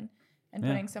occasion and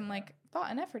Yeah. putting some like thought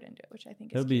and effort into it, which I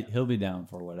think is He'll cute. be down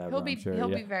for whatever. He'll be- I'm sure. he'll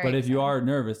yeah. be very But if you excited. are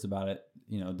nervous about it,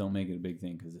 don't make it a big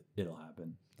thing because it'll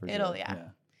happen. For It'll- sure. yeah. I don't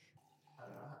know.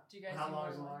 Do you guys How do long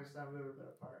is the more? longest time we've ever been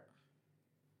apart?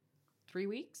 3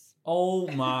 weeks? Oh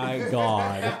my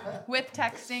god. with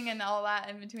texting and all that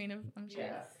in between. I'm sure.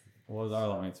 Yeah. What was our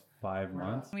longest? 5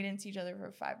 months. We didn't see each other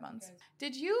for 5 months.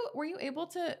 Guys. Were you able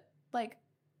to like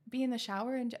be in the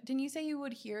shower and didn't you say you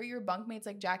would hear your bunkmates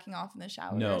like jacking off in the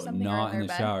shower No, or something? or not in their the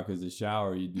bed? shower because the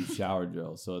shower you do shower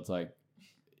drills. So it's like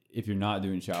if you're not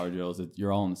doing shower drills,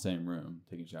 you're all in the same room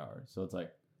taking showers. So it's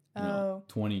like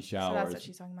 20 So showers. that's what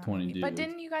she's talking about. 20 maybe. But dudes.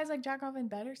 didn't you guys like jack off in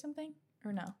bed or something?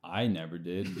 Or no? I never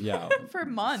did. Yeah. For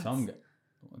months.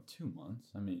 2 months.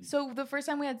 I mean, So the first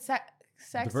time we had sex.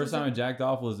 the first time I jacked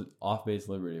off was off base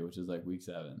liberty, which is like week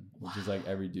 7, which is like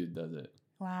every dude does it.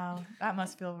 Wow, that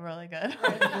must feel really good.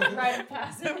 Right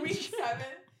past The week 7.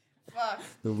 Fuck.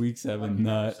 The week 7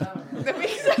 nut. The week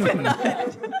 7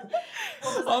 nut.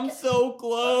 I'm so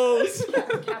close.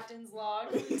 Captain's log.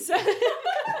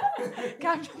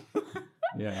 Captain.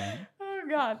 Yeah. Oh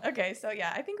God. Okay, so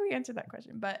yeah, I think we answered that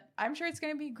question, but I'm sure it's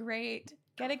gonna be great.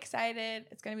 Get excited.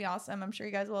 It's gonna be awesome. I'm sure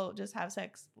you guys will just have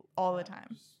sex all the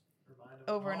time,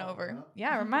 over and over.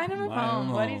 Yeah, remind him of Remind him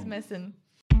home. What he's home. missing.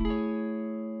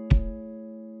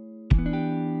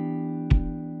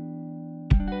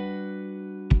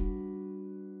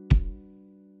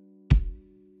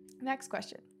 Next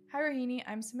question. Hi, Rohini.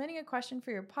 I'm submitting a question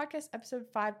for your podcast episode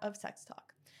 5 of Sex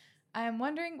Talk. I am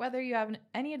wondering whether you have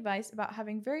any advice about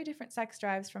having very different sex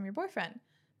drives from your boyfriend.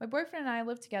 My boyfriend and I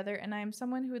live together, and I am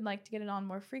someone who would like to get it on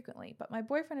more frequently, but my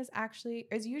boyfriend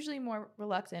is usually more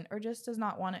reluctant or just does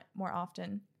not want it more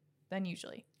often than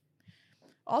usually.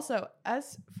 Also,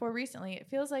 as for recently, it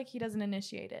feels like he doesn't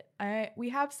initiate it. We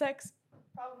have sex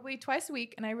probably twice a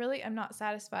week, and I really am not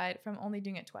satisfied from only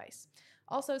doing it twice.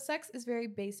 Also, sex is very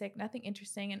basic, nothing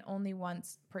interesting, and only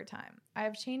once per time. I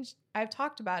have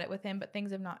talked about it with him, but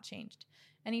things have not changed.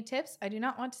 Any tips? I do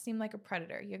not want to seem like a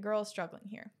predator. Your girl is struggling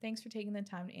here. Thanks for taking the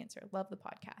time to answer. Love the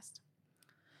podcast.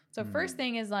 So first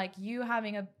thing is like you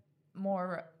having a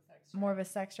more of a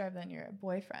sex drive than your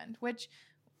boyfriend, which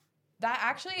that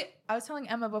actually, I was telling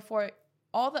Emma before,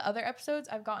 all the other episodes,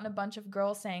 I've gotten a bunch of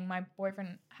girls saying my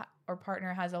boyfriend or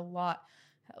partner has a lot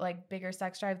like bigger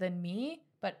sex drive than me.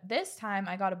 But this time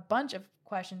I got a bunch of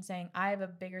questions saying I have a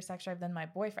bigger sex drive than my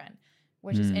boyfriend,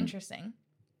 which is interesting.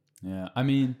 Yeah. I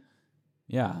mean,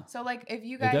 yeah. So like if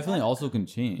you It guys definitely also can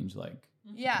change. Like,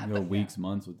 yeah, you go weeks,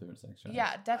 months with different sex drives.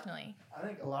 yeah, definitely. I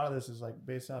think a lot of this is like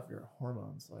based off your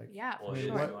hormones. Like, Yeah, Well, for it is,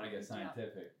 sure. you want to get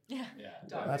scientific. Yeah. Yeah.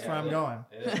 that's Yeah, where I'm going.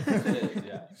 It is,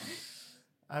 yeah.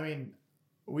 I mean,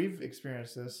 we've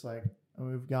experienced this. Like, and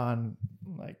we've gone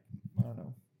like I don't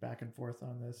know back and forth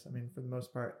on this. I mean, for the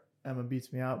most part, Emma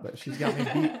beats me out, but she's got me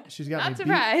beat. She's got Not me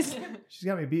surprised. beat. She's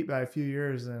got me beat by a few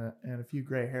years and a few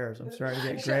gray hairs. I'm starting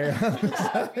to get gray.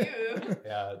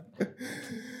 Yeah.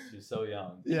 She's so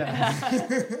young. Yeah.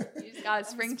 You just got a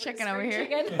spring chicken over here.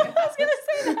 chicken. I was gonna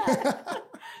say that.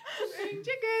 Spring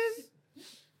chicken.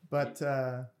 But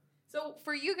So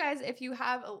for you guys, if you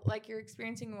have like you're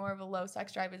experiencing more of a low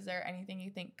sex drive, is there anything you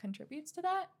think contributes to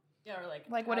that? Yeah, or Like,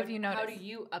 what how have you How do noticed?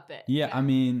 you up it? Yeah, I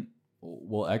mean,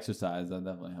 well, exercise, that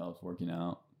definitely helps. Working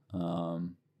out,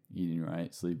 eating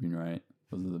right, sleeping right.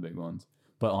 Those are the big ones.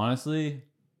 But honestly,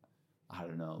 I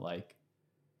don't know. Like,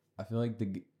 I feel like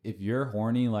if you're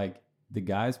horny, like the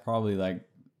guy's probably like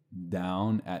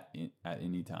down at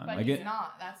any time. But like he's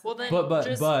not. That's Well, the then thing.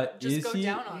 but just is go he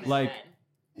down on like? it.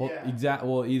 Well, Yeah.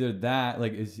 Well, either that,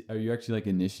 like, are you actually like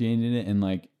initiating it, and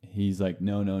like he's like,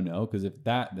 no. Because if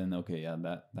that, then okay, yeah,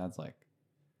 that's like,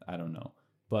 I don't know.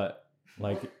 But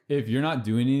like, if you're not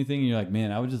doing anything, and you're like,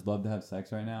 man, I would just love to have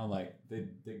sex right now. Like, the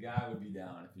guy would be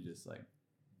down if you just like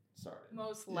started.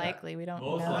 most Yeah. likely we don't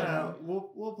Most know. I likely. don't know.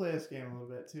 We'll play this game a little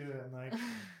bit too, and like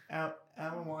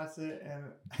Emma wants it,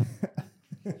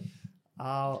 and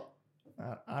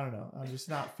I don't know. I'm just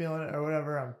not feeling it or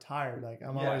whatever. I'm tired. Like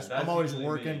I'm always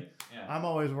working. I'm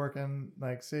always working.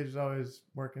 Like Sage is always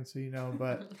working, so you know.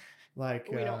 But like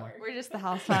We don't work. We're just the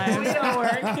housewives. We don't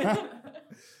work.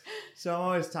 So I'm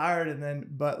always tired, and then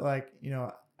but like you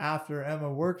know after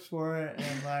Emma works for it,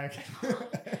 and like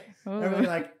everything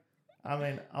like. I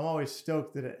mean, I'm always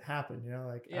stoked that it happened. You know,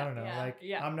 like I Yeah, don't know, yeah, like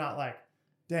yeah. I'm not like,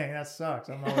 dang, that sucks.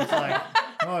 I'm always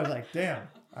like, damn,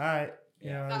 all right,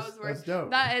 you know, That was that's dope.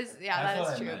 That is, yeah, That's that what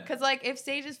is I true. meant. Because like if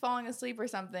Sage is falling asleep or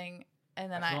something,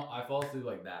 and then I fall asleep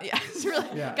like that. yeah, it's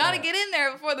really Yeah, gotta yeah. get in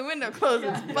there before the window closes.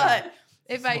 Yeah. But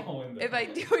if Small window. I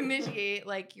do initiate,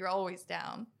 like you're always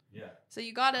down. Yeah. So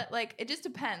you gotta like it just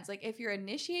depends. Like if you're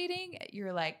initiating,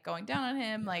 you're like going down on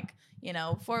him, like you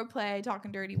know foreplay,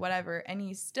 talking dirty, whatever, and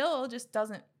he still just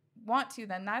doesn't want to.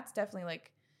 Then that's definitely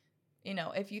like, you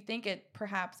know, if you think it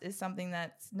perhaps is something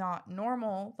that's not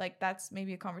normal, like that's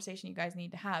maybe a conversation you guys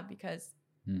need to have because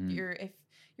Mhm. if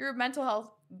your mental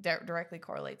health directly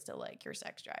correlates to like your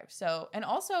sex drive. So and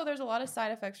also there's a lot of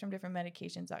side effects from different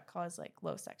medications that cause like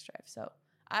low sex drive. So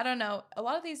I don't know. A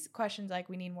lot of these questions like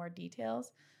we need more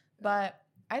details. But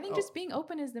I think just being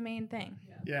open is the main thing.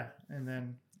 Yeah, and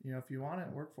then you know if you want it,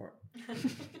 work for it.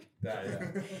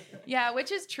 Yeah. Yeah,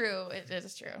 which is true. It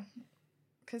is true.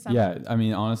 Cause Yeah, I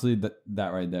mean, honestly,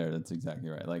 that right there, that's exactly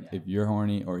right. Like, Yeah. if you're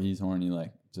horny or he's horny,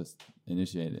 like, just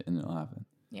initiate it and it'll happen.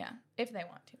 yeah, if they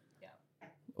want to.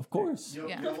 Of course. You'll,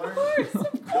 Yeah. you'll learn,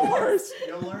 Of course.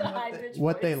 You'll learn The high pitched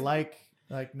what they voice.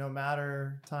 like no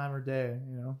matter time or day.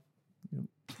 You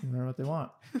learn what they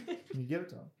want. And you give it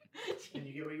to them, and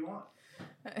you get what you want.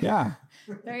 Yeah.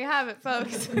 There you have it,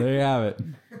 folks. There you have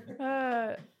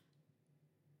it.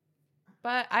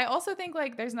 But I also think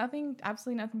like there's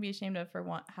absolutely nothing to be ashamed of for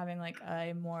having like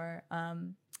a more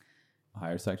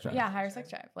Higher sex drive. higher sex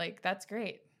drive. Like that's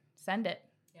great. Send it.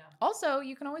 Yeah. Also,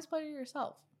 you can always pleasure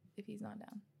yourself if he's not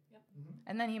down. Yep.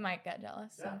 And then he might get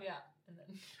jealous. So. Yeah. And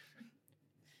then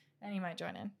And he might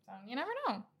join in. So you never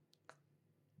know.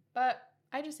 But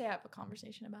I just say have a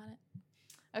conversation about it.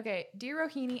 Okay, dear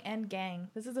Rohini and gang.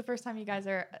 This is the first time you guys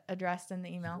are addressed in the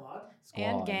email.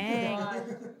 And Squad.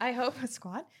 gang. I hope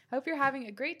squad. I hope you're having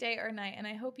a great day or night, and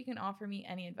I hope you can offer me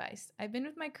any advice. I've been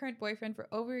with my current boyfriend for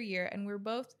over a year, and we're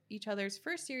both each other's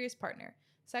first serious partner,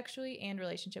 sexually and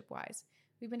relationship wise.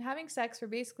 We've been having sex for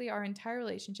basically our entire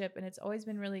relationship, and it's always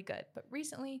been really good. But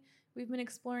recently, we've been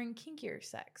exploring kinkier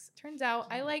sex. Turns out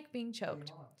I like being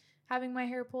choked, having my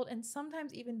hair pulled, and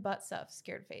sometimes even butt stuff,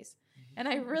 scared face. And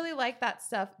I really like that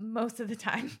stuff most of the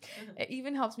time. It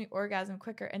even helps me orgasm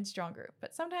quicker and stronger.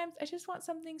 But sometimes I just want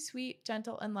something sweet,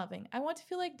 gentle, and loving. I want to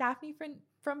feel like Daphne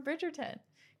from Bridgerton.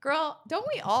 Girl, don't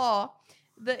we all?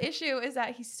 The issue is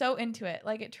that he's so into it.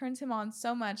 Like, it turns him on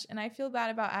so much, and I feel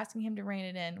bad about asking him to rein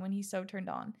it in when he's so turned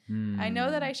on. I know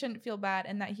that I shouldn't feel bad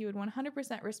and that he would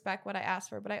 100% respect what I asked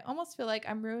for, but I almost feel like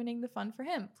I'm ruining the fun for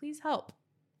him. Please help.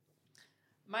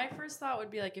 my first thought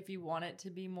would be like if you want it to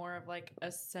be more of like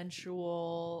a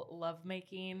sensual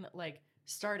lovemaking, like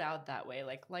start out that way.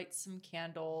 Like light some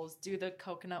candles, do the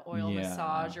coconut oil Yeah.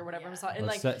 massage or whatever massage, and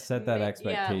Let's like set that ma-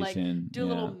 expectation. Yeah, like do a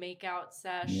little Yeah. makeout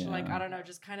sesh. Yeah. Like I don't know,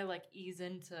 just kind of like ease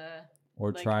into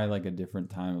Or like- try like a different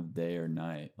time of day or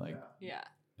night. Like yeah.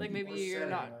 Like maybe you're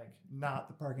not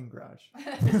the parking garage.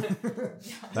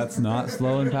 that's not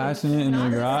slow and passionate in the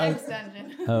garage.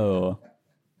 Oh,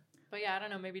 But yeah, I don't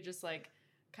know, maybe just like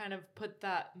kind of put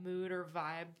that mood or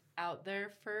vibe out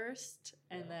there first,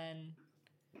 and then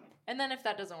if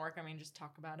that doesn't work, I mean, just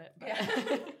talk about it. But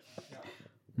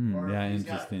Or yeah, if he's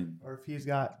got- interesting. Or if he's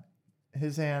got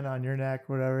his hand on your neck,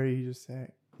 whatever, you just say,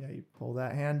 you pull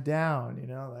that hand down,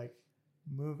 like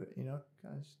move it, kind of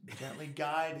gently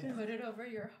guide. put it over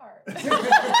your heart. Did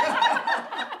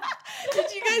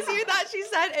you guys hear that? She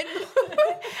said, and move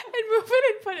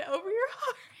it and put it over your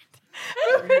heart.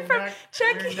 Move Your it from neck,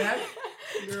 checking your neck,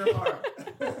 your heart.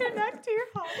 your neck to your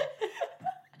heart.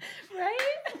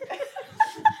 Right?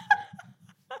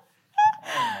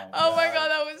 Oh my god,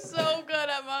 that was so good,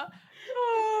 Emma.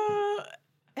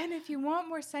 And if you want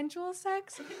more sensual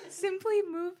sex, simply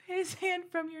move his hand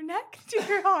from your neck to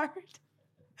your heart.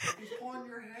 He's pulling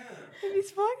your hair. If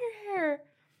he's pulling your hair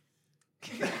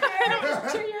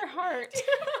to your heart.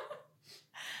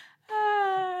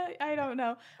 I don't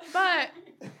know. But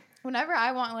whenever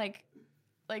I want like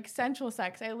sensual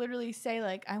sex, I literally say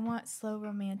like I want slow,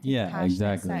 romantic, passionate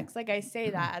exactly. sex. Like I say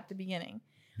that at the beginning.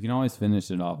 You can always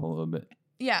finish it off a little bit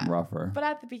Yeah. rougher. But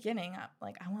at the beginning,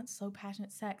 I want slow,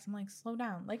 passionate sex. I'm like, slow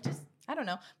down. Like, just, I don't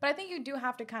know. But I think you do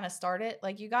have to kind of start it.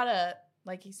 Like, you got to,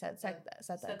 like you said, set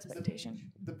the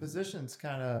expectation. The positions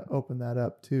kind of open that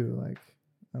up too. Like,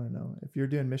 I don't know, if you're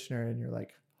doing missionary and you're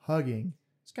like hugging,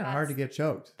 it's kind of hard to get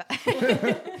choked.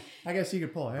 I guess you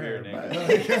could pull hair. Weird, But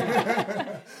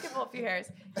Give a few hairs.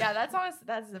 Yeah,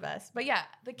 that's the best. But yeah,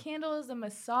 the candles, the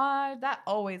massage, that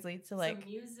always leads to like some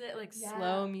music, like Yeah,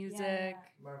 slow music.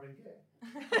 Marvin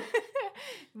Gaye.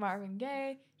 Marvin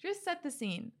Gaye. Just set the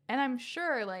scene. And I'm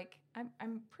sure, like,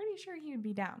 I'm pretty sure he would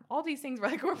be down. All these things were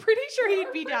like, we're pretty sure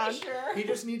he'd be down. He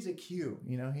just needs a cue,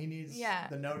 He needs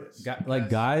the notice. Like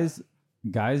guys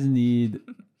need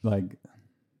like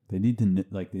they need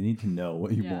to know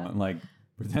what you Yeah. want. Like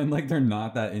pretend like they're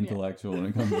not that intellectual when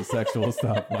it comes to sexual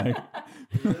stuff. Like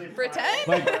Pretend?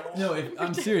 like no, if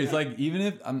I'm serious, like even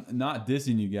if I'm not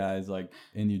dissing you guys, like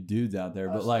and you dudes out there,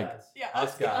 but like Yeah,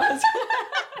 us guys.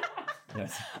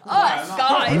 Yes. Us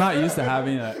guys. I'm not used to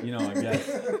having a I guess.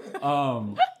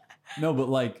 No, but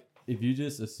like if you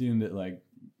just assume that like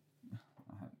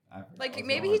I forgot Like, what's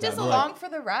maybe going he's with just that, but, like, along for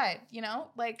the ride,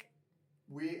 Like,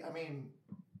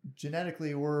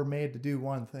 Genetically, we're made to do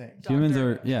one thing. humans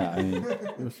Doctor. are, yeah, I mean,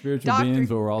 we're spiritual Doctor. beings,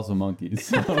 but we're also monkeys.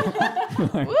 So,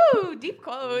 like, woo, deep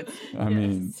quotes. I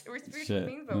mean, We're spiritual shit,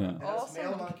 beings, but yeah. we're also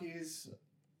male monkeys.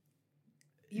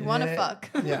 You want to fuck.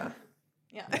 Yeah.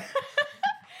 Yeah.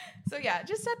 So yeah,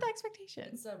 just set the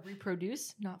expectations. It's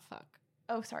reproduce, not fuck.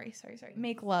 Oh, sorry.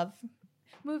 Make love.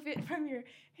 Move it from your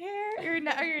hair, or your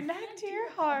neck to your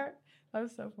heart. That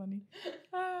was so funny.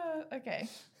 Okay.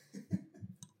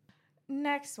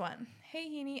 Next one. Hey,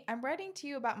 Heaney, I'm writing to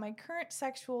you about my current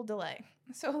sexual delay.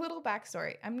 So, a little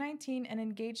backstory. I'm 19 and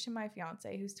engaged to my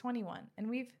fiance, who's 21, and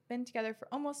we've been together for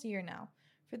almost a year now.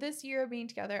 For this year of being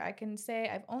together, I can say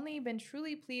I've only been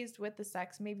truly pleased with the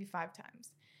sex maybe 5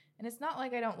 times. And it's not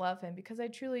like I don't love him, because I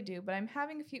truly do, but I'm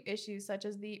having a few issues, such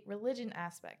as the religion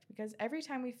aspect, because every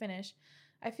time we finish,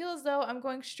 I feel as though I'm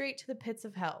going straight to the pits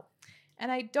of hell.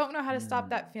 And I don't know how to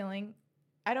stop that feeling.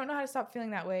 I don't know how to stop feeling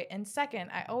that way. And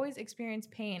second, I always experience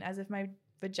pain as if my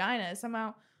vagina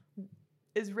somehow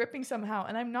is ripping somehow,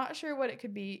 and I'm not sure what it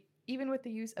could be, even with the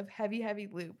use of heavy, heavy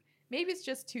lube. Maybe it's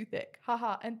just too thick.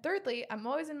 Haha. And thirdly, I'm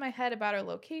always in my head about our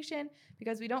location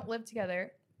because we don't live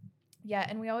together yet,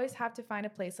 and we always have to find a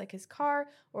place like his car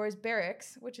or his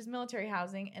barracks, which is military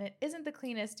housing, and it isn't the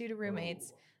cleanest due to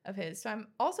roommates of his. So I'm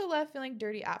also left feeling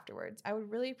dirty afterwards. I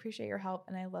would really appreciate your help,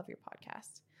 and I love your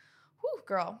podcast. Whew,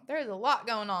 girl, there is a lot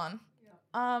going on.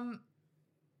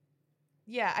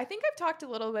 Yeah, I think I've talked a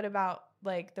little bit about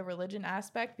like the religion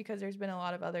aspect because there's been a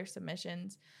lot of other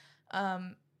submissions.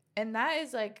 And that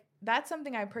is like, that's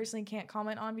something I personally can't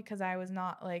comment on because I was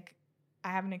not like, I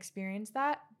haven't experienced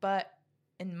that. But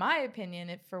in my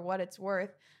opinion, if for what it's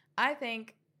worth, I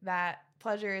think that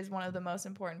pleasure is one of the most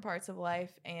important parts of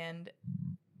life, and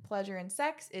pleasure and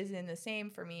sex is in the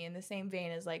same, for me, in the same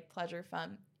vein as like pleasure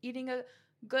from eating a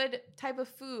good type of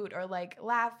food or like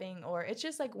laughing, or it's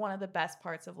just like one of the best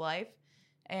parts of life.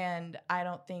 And I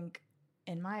don't think,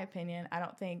 in my opinion, I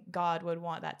don't think God would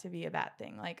want that to be a bad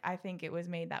thing. Like, I think it was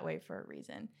made that way for a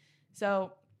reason.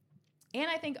 So, and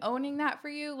I think owning that for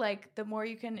you, like the more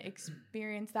you can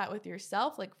experience that with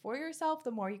yourself, like for yourself,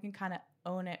 the more you can kind of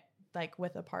own it like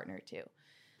with a partner too.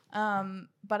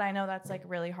 But I know that's like a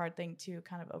really hard thing to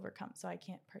kind of overcome. So I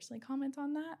can't personally comment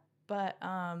on that. But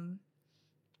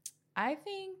I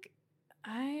think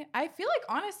I feel like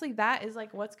honestly that is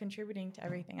like what's contributing to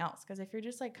everything else. Because if you're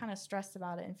just like kind of stressed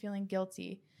about it and feeling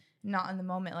guilty, not in the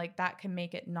moment, like that can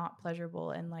make it not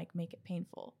pleasurable and like make it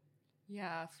painful.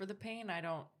 Yeah, for the pain, I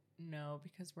don't know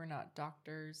because we're not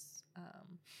doctors.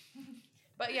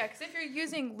 But yeah, because if you're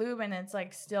using lube and it's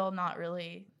like still not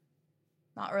really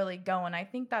going, I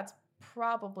think that's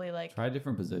probably like Try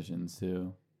different positions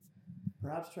too.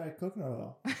 Perhaps try coconut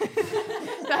oil.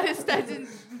 that's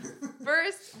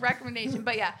first recommendation.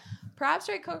 But yeah, perhaps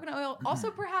try coconut oil.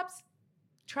 Also, perhaps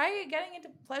try getting into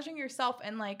pleasuring yourself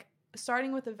and like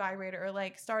starting with a vibrator or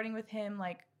like starting with him,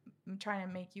 like trying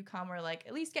to make you come or like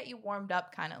at least get you warmed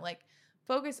up, kind of like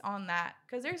focus on that.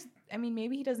 Because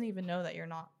maybe he doesn't even know that you're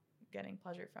not getting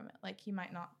pleasure from it. Like he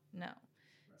might not know.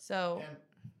 So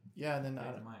and then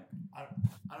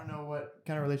I don't know what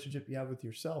kind of relationship you have with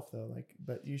yourself though. Like,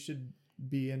 but you should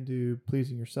be into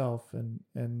pleasing yourself and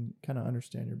kind of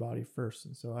understand your body first.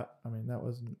 And so I mean that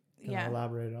wasn't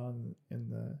elaborated on in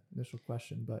the initial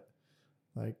question, but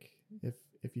like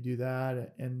if you do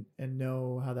that and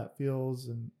know how that feels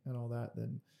and all that,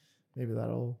 then maybe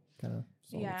that'll kind of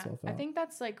solve itself out. I think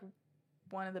that's like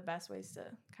one of the best ways to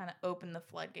kind of open the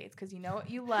floodgates because you know what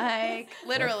you like.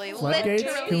 Literally.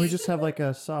 Can we just have like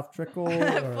a soft trickle?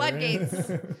 Floodgates.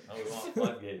 Oh, we want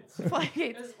floodgates.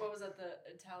 Floodgates. What was that? The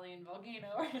Italian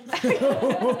volcano?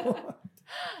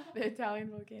 The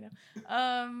Italian volcano.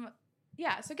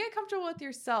 Yeah. So get comfortable with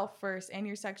yourself first and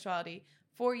your sexuality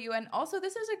for you. And also,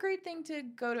 this is a great thing to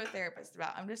go to a therapist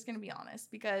about. I'm just going to be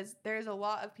honest because there's a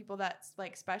lot of people that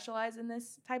like specialize in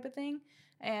this type of thing,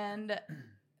 and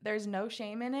there's no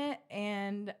shame in it,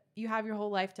 and you have your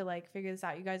whole life to like figure this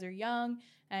out. You guys are young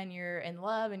and you're in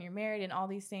love and you're married and all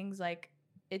these things. Like,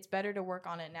 it's better to work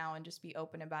on it now and just be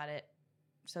open about it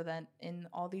so that in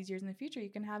all these years in the future,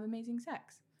 you can have amazing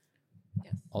sex.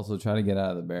 Yes. Also, try to get out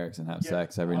of the barracks and have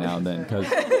sex every now and then because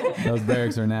those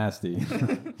barracks are nasty.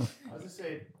 I was just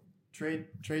say trade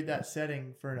that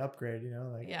setting for an upgrade. You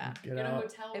know, like get a out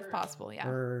hotel If room. possible, yeah.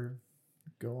 or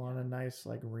go on a nice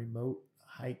like remote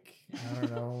hike. I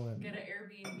don't know. And Get an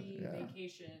Airbnb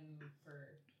vacation for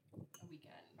a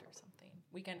weekend or something.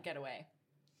 Weekend getaway.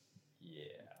 Yeah.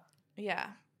 Yeah.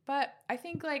 But I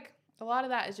think like a lot of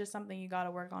that is just something you got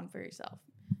to work on for yourself.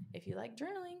 If you like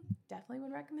journaling, definitely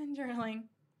would recommend journaling.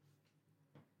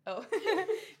 Oh,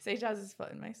 Sage has his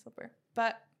foot in my slipper.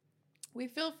 But we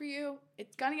feel for you.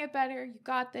 It's going to get better. You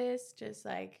got this. Just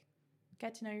like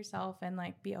get to know yourself and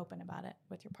like be open about it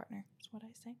with your partner. That's what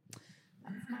I say.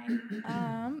 That's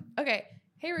mine. Okay.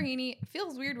 Hey, Rahini.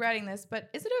 Feels weird writing this, but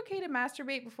is it okay to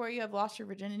masturbate before you have lost your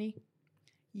virginity?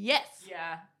 Yes.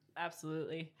 Yeah,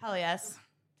 absolutely. Hell yes.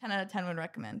 10 out of 10 would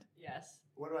recommend. Yes.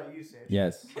 what about you, Sage?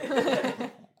 Yes.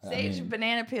 Sage,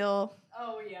 banana peel.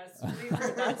 Oh, yes. We've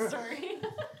heard that story.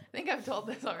 I think I've told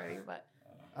this already, but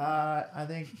I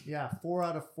think 4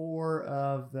 out of 4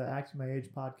 of the Acting My Age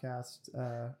podcast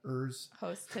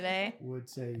Host today would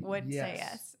say would yes. say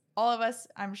yes. All of us,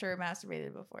 I'm sure,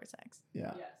 masturbated before sex.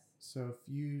 Yeah. Yes. So if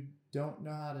you don't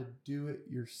know how to do it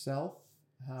yourself,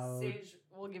 how Sage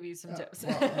will give you some tips.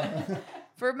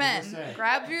 For men, gonna say.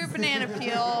 grab your banana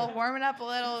peel, warm it up a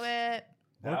little bit.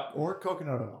 or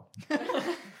coconut oil.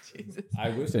 Jesus. I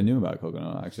wish I knew about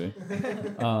coconut oil, actually.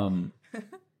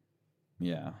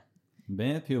 Yeah.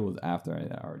 Banana peel was after I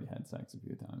already had sex a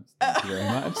few times. Thank you very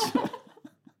much.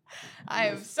 I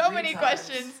have so many 3 times.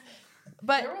 questions,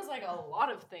 but There was like a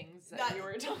lot of things that you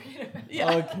were talking about.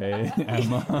 yeah, Okay,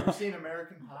 Emma. Ever seen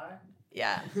American Pie?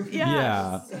 yeah.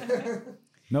 Yeah.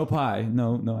 No pie.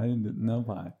 No, I didn't do no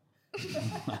pie.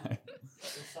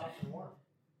 It's soft and warm.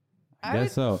 I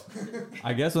guess so.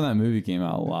 I guess when that movie came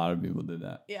out, a lot of people did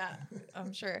that. Yeah,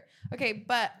 I'm sure. Okay,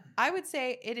 but I would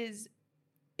say it is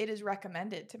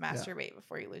recommended to masturbate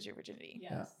before you lose your virginity.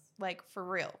 Yes. Like for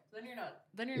real. Then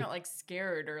you're not like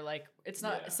scared or like it's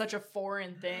not such a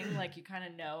foreign thing. Like you kind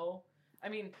of know. I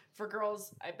mean, for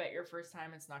girls, I bet your first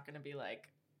time it's not going to be like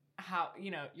how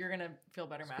you're going to feel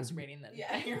better masturbating than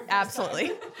your first Absolutely.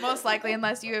 time. Most likely,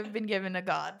 unless you have been given a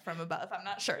god from above. I'm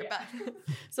not sure, Yeah. but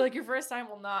So like your first time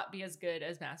will not be as good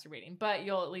as masturbating, but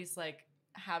you'll at least like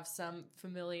have some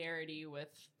familiarity with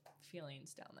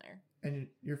feelings down there. And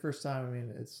your first time, I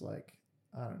mean, it's like,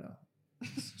 I don't know.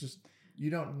 It's just,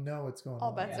 you don't know what's going All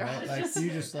on. bets are right? off. Like,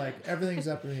 you just like, everything's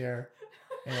up in the air.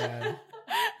 And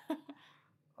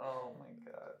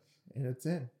it's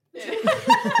in. And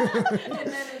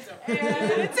then it's over.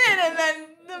 and it's in, and then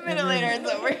the minute later it's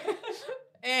over.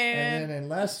 And And then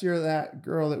unless you're that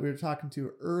girl that we were talking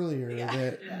to earlier Yeah.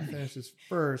 that finishes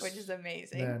first, which is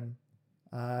amazing. then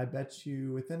I bet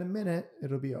you within a minute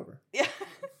it'll be over. Yeah.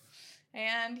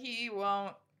 And he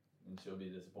won't. And she'll be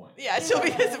disappointed. Yeah, she'll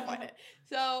be disappointed.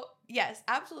 So, yes,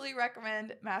 absolutely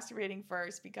recommend masturbating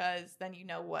first because then you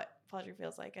know what pleasure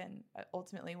feels like and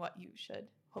ultimately what you should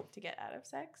hope to get out of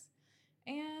sex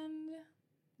and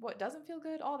what doesn't feel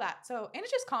good, all that. So, and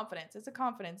it's just confidence. It's a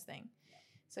confidence thing.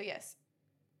 So, yes,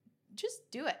 just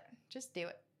do it. Just do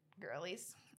it,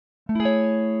 girlies.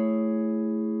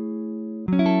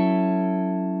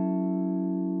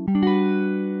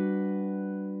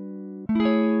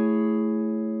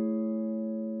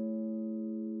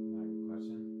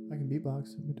 Question? I can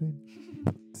beatbox in between.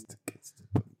 I'm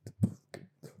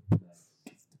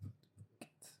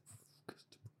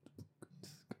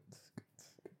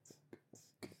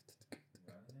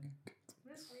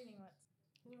just reading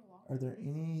what's Are there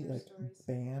any like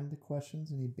band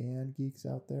questions? Any band geeks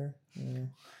out there?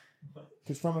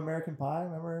 Because from American Pie,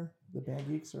 remember the band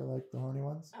geeks are like the horny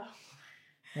ones. Oh.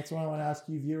 That's what I want to ask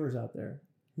you viewers out there.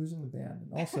 Who's in the band?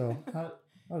 And also, how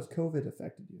has COVID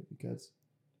affected you? Because,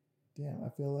 damn, I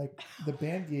feel like the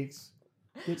band geeks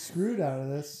get screwed out of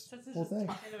this Seth is whole just thing.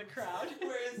 talking to the crowd.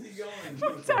 Where is he going?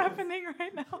 What's happening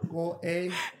right now? Well,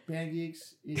 band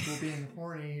geeks equal being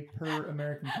horny per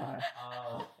American Pie.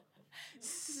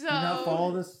 So, Do you not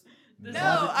follow this? This No,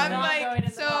 is I'm not like, going in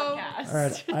the so- podcast. All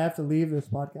right, I have to leave this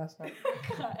podcast now.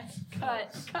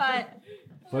 cut.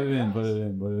 Put it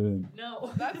in.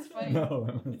 No. that's funny. No, I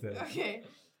won't say it. Okay.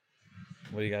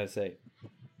 What do you gotta say?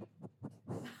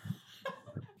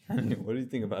 What do you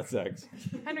think about sex?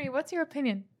 Henry, what's your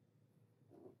opinion?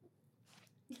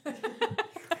 All right,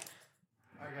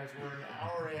 guys, we're an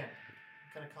hour in.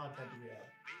 What kind of content do we have?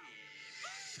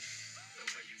 The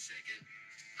way you shake it,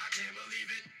 I can't believe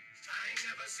it. I ain't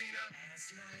never seen a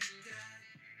ass like that.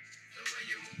 The way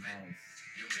you move it,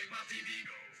 you make my PB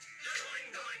go.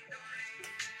 Doing, doing,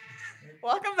 doing.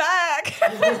 Welcome back.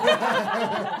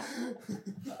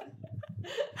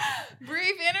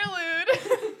 Brief interlude.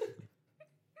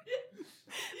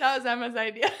 That was Emma's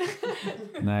idea.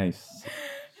 Nice.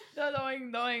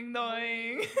 Doing.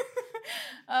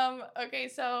 Okay,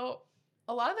 so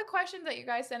a lot of the questions that you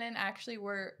guys sent in actually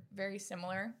were very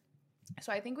similar.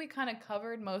 So I think we kind of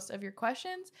covered most of your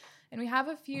questions, and we have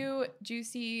a few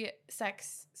juicy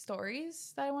sex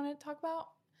stories that I want to talk about.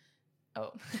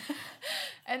 Oh,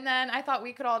 and then I thought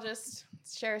we could all just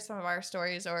share some of our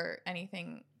stories or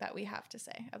anything that we have to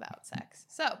say about sex.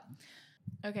 So,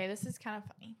 okay, this is kind of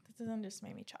funny. This one just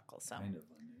made me chuckle. So,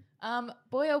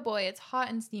 boy, oh boy, it's hot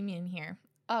and steamy in here.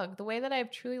 Ugh, the way that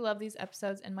I've truly loved these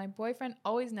episodes, and my boyfriend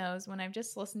always knows when I've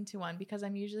just listened to one because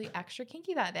I'm usually extra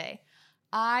kinky that day.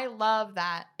 I love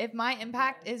that. If my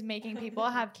impact is making people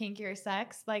have kinkier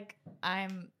sex, like,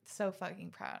 I'm so fucking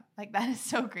proud. Like, that is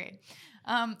so great.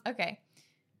 Okay.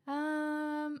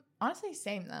 Honestly,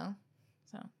 same though.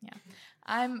 So, yeah.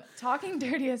 I'm talking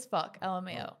dirty as fuck,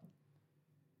 LMAO.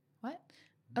 What?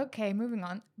 Okay, moving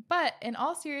on. But in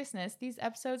all seriousness, these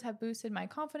episodes have boosted my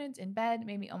confidence in bed,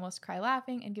 made me almost cry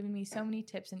laughing, and given me so many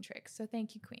tips and tricks. So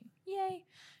thank you, Queen. Yay.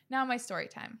 Now my story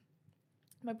time.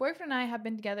 My boyfriend and I have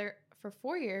been together for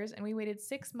 4 years, and we waited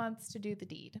 6 months to do the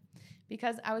deed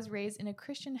because I was raised in a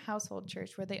Christian household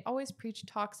church where they always preach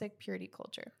toxic purity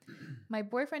culture. My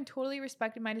boyfriend totally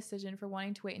respected my decision for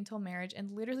wanting to wait until marriage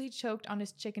and literally choked on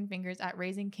his chicken fingers at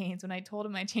Raising Cane's when I told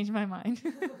him I changed my mind.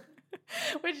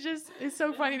 Which just is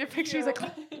so funny to picture. He's like,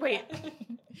 wait,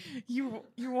 you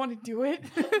want to do it?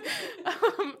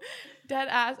 Dead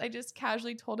ass, I just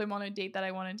casually told him on a date that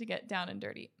I wanted to get down and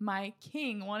dirty. My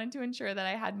king wanted to ensure that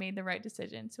I had made the right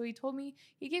decision. So he told me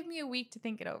he'd give me a week to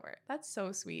think it over. That's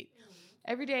so sweet.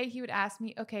 Every day he would ask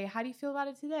me, okay, how do you feel about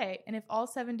it today? And if all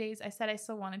 7 days I said I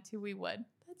still wanted to, we would.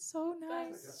 That's so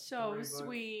nice. That's so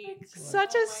sweet.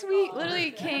 Such a Oh my sweet, God.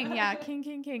 literally king. Yeah,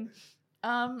 king.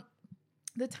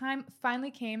 The time finally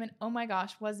came, and oh my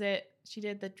gosh, was it? She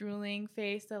did the drooling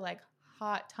face, the like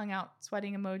hot tongue out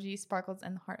sweating emoji, sparkles,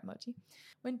 and the heart emoji.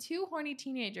 When 2 horny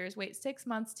teenagers wait 6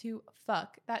 months to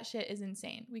fuck, that shit is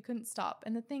insane. We couldn't stop.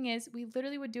 And the thing is, we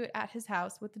literally would do it at his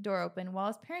house with the door open while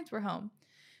his parents were home.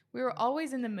 We were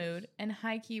always in the mood, and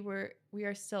high key we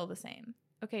are still the same.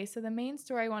 Okay, so the main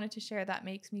story I wanted to share that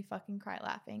makes me fucking cry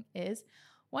laughing is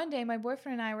one day my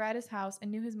boyfriend and I were at his house and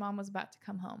knew his mom was about to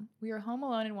come home. We were home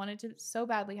alone and wanted to so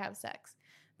badly have sex,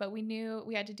 but we knew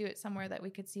we had to do it somewhere that we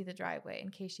could see the driveway in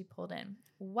case she pulled in.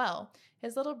 Well,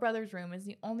 his little brother's room is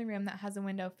the only room that has a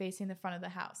window facing the front of the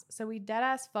house, so we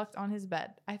deadass fucked on his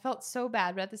bed. I felt so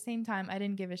bad, but at the same time, I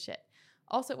didn't give a shit.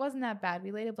 Also, it wasn't that bad.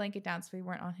 We laid a blanket down so we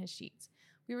weren't on his sheets.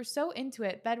 We were so into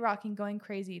it, bed rocking, going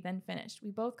crazy, then finished.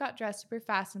 We both got dressed super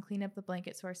fast and cleaned up the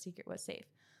blanket so our secret was safe.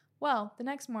 Well, the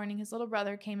next morning, his little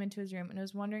brother came into his room and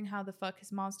was wondering how the fuck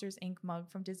his Monsters, Inc. mug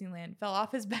from Disneyland fell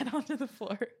off his bed onto the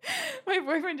floor. My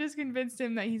boyfriend just convinced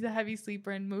him that he's a heavy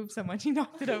sleeper and moved so much he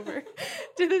knocked it over.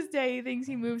 To this day, he thinks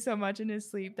he moved so much in his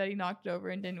sleep that he knocked it over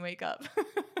and didn't wake up.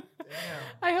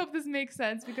 I hope this makes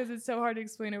sense because it's so hard to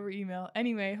explain over email.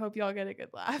 Anyway, hope y'all get a good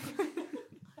laugh.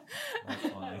 That's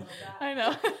funny. I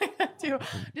know. I do.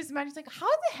 Just imagine, he's like, how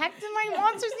the heck did my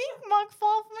Monsters, Inc. mug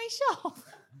fall off my shelf?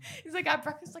 He's like, at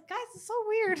breakfast, like, guys, it's so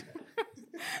weird.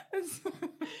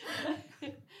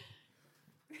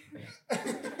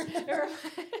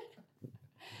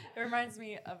 It reminds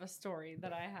me of a story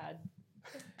that I had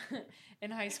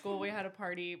in high school. We had a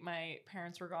party. My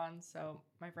parents were gone, so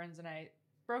my friends and I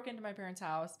broke into my parents'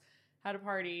 house, had a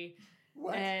party,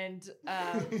 What? and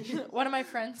one of my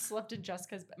friends slept in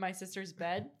my sister's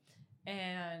bed,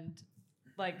 and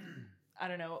like, I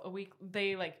don't know,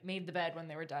 they like made the bed when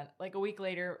they were done. Like a week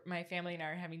later, my family and I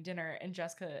are having dinner, and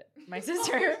Jessica, my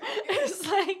sister, is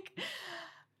like,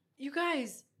 you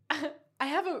guys, I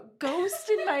have a ghost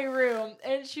in my room.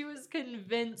 And she was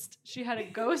convinced she had a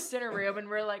ghost in her room. And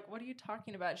we're like, what are you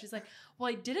talking about? She's like,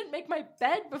 well, I didn't make my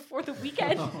bed before the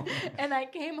weekend. And I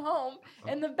came home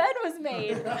and the bed was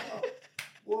made.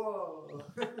 Whoa.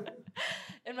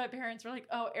 And my parents were like,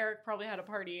 oh, Eric probably had a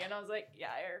party. And I was like, yeah,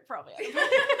 Eric probably had a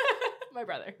party. My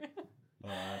brother. Oh,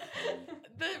 that's funny.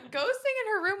 The ghosting in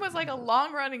her room was like a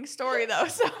long running story though.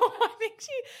 So I think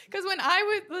because when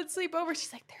I would sleep over,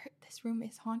 she's like, this room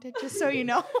is haunted, just so you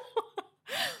know.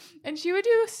 And she would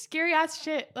do scary ass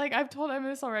shit. Like I've told Emma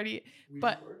this already,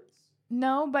 but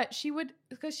no, but she would,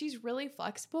 because she's really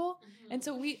flexible. And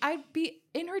so I'd be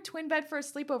in her twin bed for a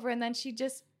sleepover, and then she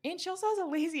also has a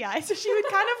lazy eye. So she would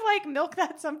kind of like milk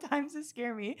that sometimes to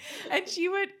scare me. And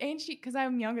because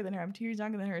I'm younger than her, I'm 2 years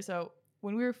younger than her. So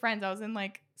when we were friends, I was in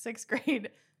like 6th grade.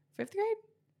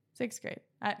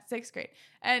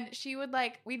 And she would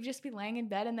we'd just be laying in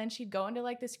bed, and then she'd go into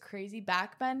like this crazy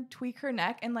back bend, tweak her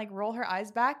neck, and like roll her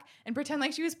eyes back and pretend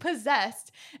like she was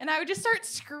possessed. And I would just start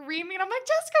screaming, and I'm like,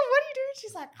 Jessica, what are you doing?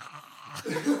 She's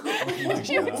like,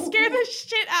 she would scare the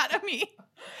shit out of me,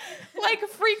 like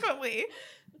frequently.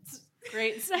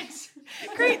 Great sex.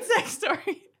 Great sex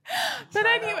story. But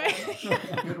anyway.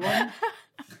 Good one.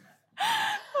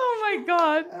 Oh my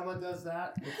God. Emma does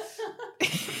that.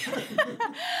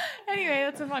 Anyway,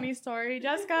 that's a funny story.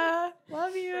 Jessica,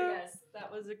 love you. But yes,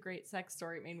 that was a great sex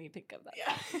story. It made me think of that.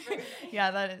 Yeah.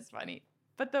 Yeah, that is funny.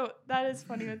 But that is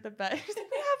funny with the bed. She's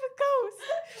like, we have a ghost.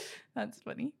 That's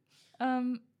funny.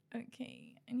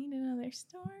 Okay, I need another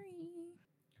story.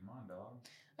 Come on, dog.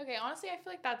 Okay, honestly, I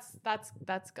feel like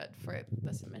that's good for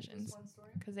the submissions One story.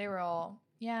 because they were all,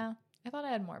 yeah. I thought I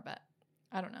had more, but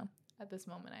I don't know. At this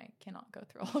moment, I cannot go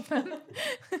through all of them.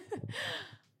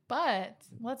 But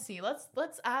let's see. Let's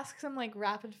ask some like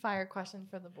rapid fire questions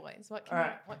for the boys. What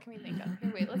can we think of?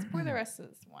 Here, wait. Let's pour the rest of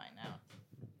this wine out.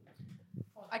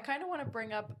 Hold I kind of want to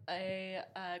bring up a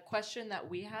question that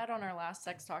we had on our last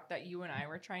sex talk that you and I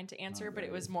were trying to answer, but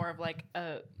it was more of like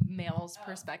a male's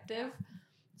perspective.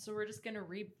 So we're just gonna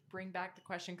bring back the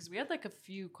question because we had like a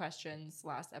few questions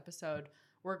last episode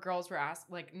where girls were asked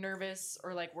like nervous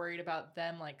or like worried about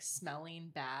them like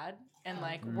smelling bad and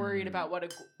like worried about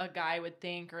what a guy would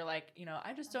think, or like, you know,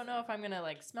 I just don't know if I'm gonna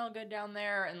like smell good down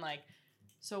there. And like,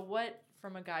 so what,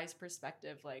 from a guy's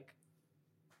perspective, like,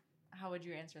 how would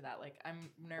you answer that? Like, I'm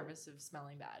nervous of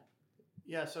smelling bad.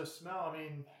 Yeah, so smell, I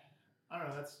mean, I don't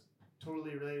know, that's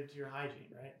totally related to your hygiene,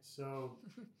 right? So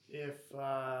if you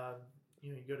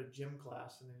know, you go to gym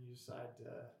class and then you decide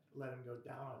to let him go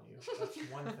down on you, that's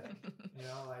one thing. You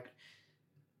know, like,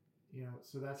 you know,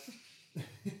 so that's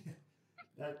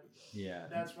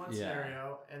that's one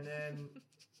scenario. And then,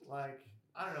 like,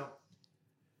 I don't know,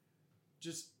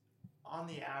 just on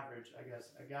the average, I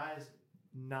guess, a guy's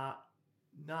not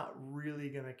really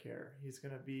gonna care. He's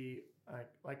gonna be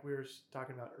like we were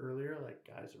talking about earlier, like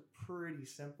guys are pretty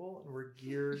simple and we're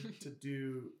geared to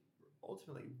do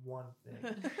ultimately one thing.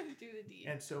 Do the deed.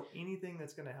 And so anything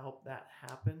that's gonna help that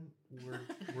happen,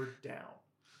 we're down.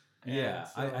 Yeah,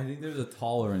 And so- I think there's a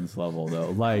tolerance level though.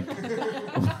 Like,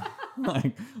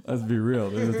 like let's be real,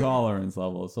 there's a tolerance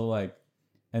level. So like,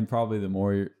 and probably the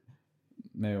more you're,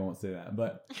 maybe I won't say that,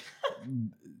 but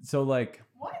so like,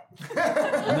 What?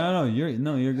 no, you're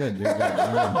good. You're good.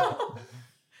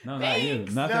 No, not you.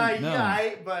 Thanks. Nothing. No,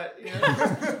 yeah, but you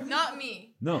know. Not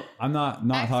me. no, I'm not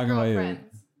talking about you.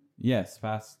 Ex-girlfriends. Yes,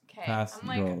 past Okay, I'm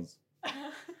like- girls.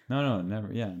 No,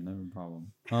 never. Yeah, never a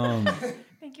problem.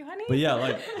 Thank you, honey. But yeah,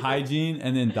 like hygiene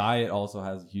and then diet also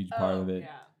has a huge part of it.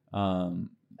 Yeah.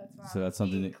 That's So that's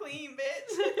something Eat that clean,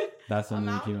 bitch. that's something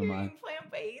I'm to out keep in here mind. eating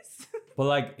plant-based. But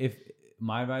like, if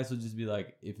my advice would just be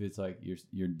like, if it's like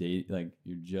you're date, like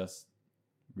you're just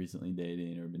recently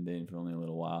dating or been dating for only a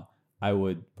little while, I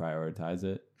would prioritize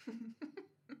it.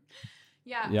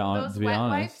 Yeah, Yeah, those to be wet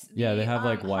honest. wipes. Yeah, the, they have,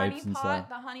 like, Honey wipes and Pot, stuff.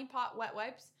 The Honey Pot wet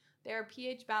wipes. They're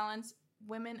pH balanced,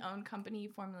 women-owned company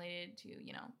formulated to,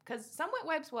 you know, because some wet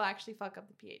wipes will actually fuck up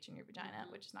the pH in your vagina,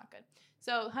 which is not good.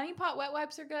 So Honey Pot wet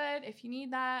wipes are good if you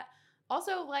need that.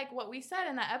 Also, like what we said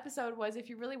in that episode was, if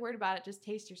you're really worried about it, just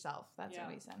taste yourself. That's what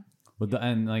we said. But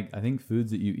and like, I think foods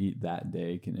that you eat that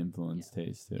day can influence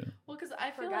taste too. Well, because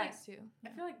I For feel like guys too.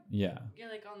 Yeah. you're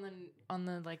like on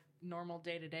the like normal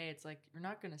day to day, it's like you're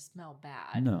not gonna smell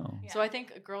bad. No. Yeah. So I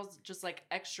think girls just like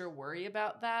extra worry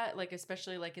about that, like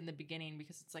especially like in the beginning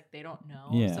because it's like they don't know.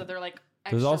 Yeah. So they're like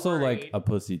extra There's also like worried. a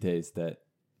pussy taste that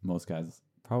most guys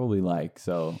probably like.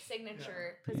 So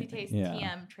Signature pussy taste Yeah.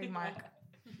 TM trademark.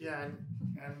 Yeah,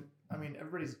 and I mean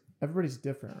everybody's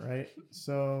different, right?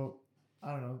 So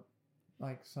I don't know,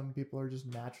 like some people are just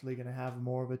naturally gonna have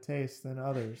more of a taste than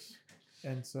others,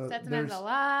 and so Stetson has a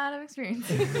lot of experience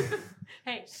with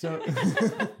Hey. so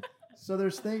so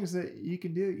there's things that you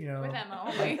can do, you know. Emma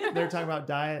only. They're talking about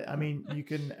diet. I mean, you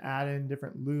can add in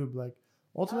different lube. Like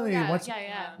ultimately, once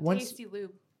once- Tasty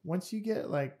lube. once you get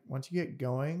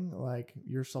going, like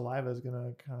your saliva is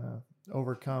gonna kind of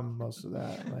overcome most of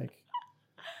that. Like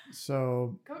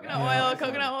so, Coconut yeah. oil,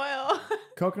 coconut oil.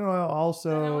 Coconut oil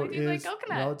also only tastes like is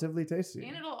coconut. relatively tasty.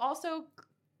 And it'll also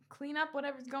clean up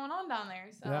whatever's going on down there.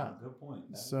 So Yeah. Good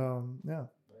point. So yeah.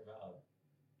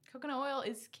 coconut oil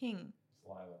is king.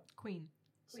 Queen.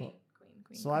 Queen.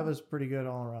 Saliva's pretty good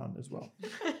all around as well.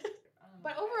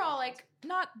 But overall, like,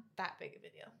 not that big of a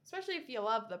deal. Especially if you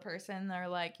love the person or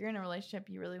like you're in a relationship,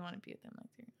 you really want to be with them.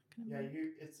 Like you're not gonna be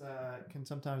It's can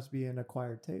sometimes be an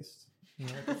acquired taste. You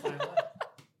know, like a fine wine.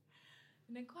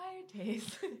 an acquired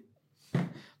taste.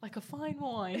 Like a fine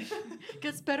wine.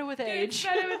 Gets better with It's age.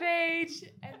 better with age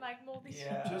and like moldy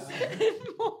Yeah. shit.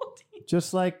 Moldy.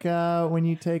 Just like when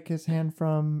you take his hand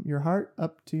from your heart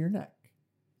up to your neck,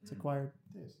 it's acquired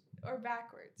taste. Or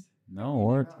backwards. No,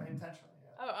 or Intentionally.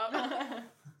 Oh.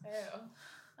 Ew.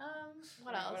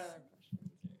 What else? other questions?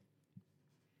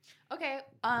 Okay.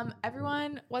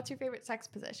 Everyone, what's your favorite sex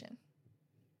position?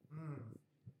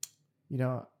 You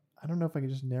know, I don't know if I could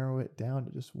just narrow it down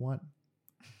to just one.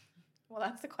 Well,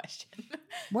 that's the question.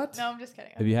 What? No, I'm just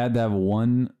kidding. if you had to have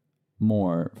one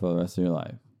more for the rest of your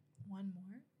life, One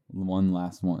more? one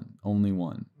last one, only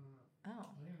one. Oh.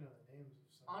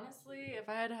 Honestly, if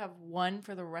I had to have one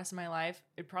for the rest of my life,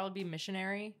 it'd probably be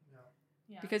missionary.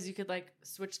 Yeah. Because you could like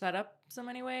switch that up so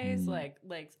many ways, Mm. like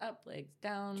legs up, legs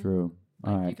down. True.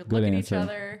 All Like, right. you could Good look answer. at each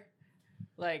other.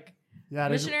 Like Yeah,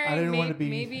 missionary, I didn't want to be.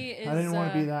 maybe is. I didn't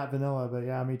want to be that vanilla, but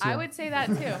yeah, me too. I would say that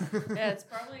too. Yeah, it's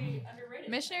probably underrated.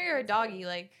 Missionary or a doggy,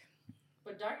 like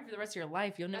But doggy for the rest of your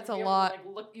life, you'll never That's a be lot. Able to,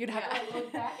 like, look. You'd have to like,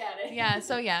 look back at it. yeah.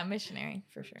 So yeah, missionary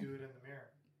for sure. Do it in the mirror.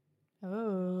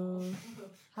 Oh.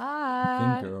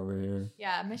 Hi. Thinker over here.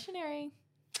 Yeah, missionary.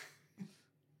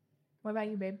 What about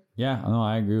you, babe? Yeah, no,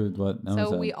 I agree with what Emma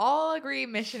So said. we all agree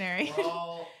missionary. We're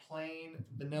all plain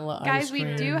vanilla Guys, ice we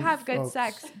cream do have good folks.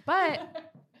 sex, but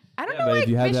I don't Yeah, know but why if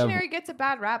you had to have- missionary gets a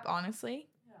bad rap, honestly.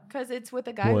 Because it's with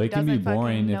a guy Well, who it can be doesn't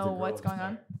boring fucking if the know girl what's is going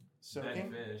on.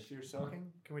 Soaking? You're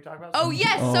soaking? Can we talk about Oh, soaking?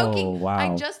 yes, Oh, soaking. wow.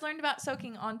 I just learned about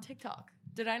soaking on TikTok.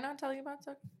 Did I not tell you about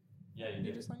soaking? Yeah,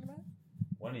 You just learned about it?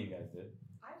 One of you guys did.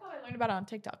 I thought I learned about it on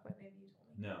TikTok, but maybe you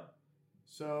told me. No.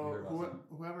 So You heard about something?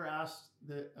 whoever asked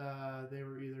that they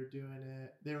were either doing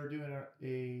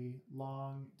a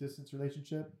long distance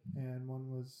relationship, and one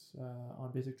was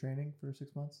on basic training for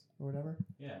 6 months or whatever.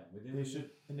 Yeah, we did. They should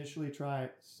initially try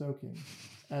soaking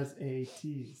as a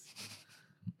tease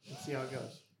and see how it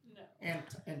goes. No.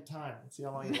 And time and see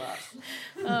how long you last.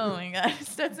 Oh my god,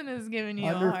 Stetson is giving you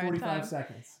Under a hard 45 time.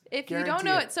 seconds. If you don't Guarantee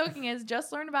know it. what soaking is,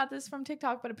 just learned about this from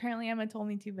TikTok, but apparently Emma told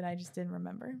me to, but I just didn't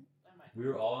remember. We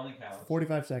were all on the couch.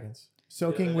 45 seconds.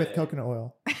 Soaking with day. coconut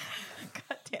oil. God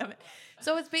damn it.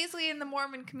 So it's basically in the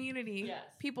Mormon community. Yes.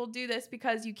 People do this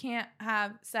because you can't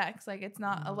have sex. Like, it's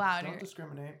not allowed. Don't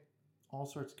discriminate. All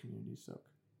sorts of communities soak.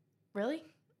 Really?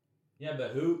 Yeah,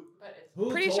 but who? But it's, Who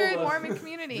Pretty told sure in us Mormon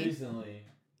community. recently?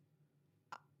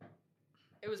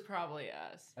 it was probably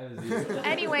us. That was you.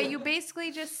 Anyway, you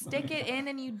basically just stick it in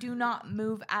and you do not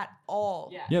move at all.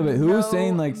 Yeah. Yeah, but who was No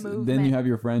saying like then movement. you have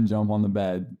your friend jump on the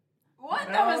bed? What?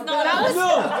 That was not That us.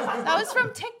 was, that was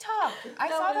from TikTok. I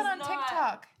That saw that was on not-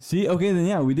 TikTok. See, okay, then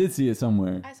yeah, we did see it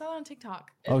somewhere. I saw that on TikTok.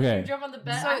 Okay. You jump on the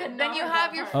bed. So I had then not you heard have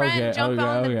that your part. friend Okay, jump okay,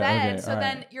 on the okay, bed. okay, So alright.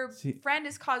 then your See- friend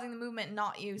is causing the movement,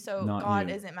 not you. So Not God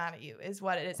you. isn't mad at you, is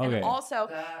what it is. Okay. And also,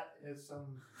 That is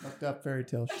some fucked up fairy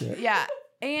tale shit. yeah.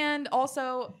 And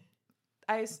also,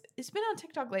 it's been on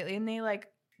TikTok lately, and they like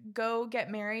go get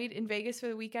married in Vegas for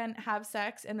the weekend, have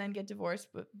sex, and then get divorced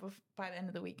by the end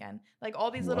of the weekend. Like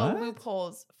all these little What?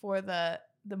 loopholes for the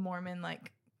Mormon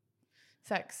like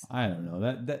sex. I don't know.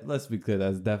 That let's be clear,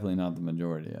 that's definitely not the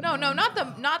majority. No, not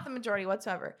the majority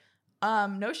whatsoever.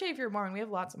 No shade if you're Mormon. We have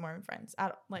lots of Mormon friends,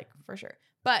 like for sure.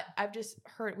 But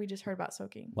we just heard about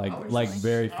soaking. Like I was like just-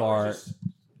 very I was far. just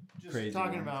crazy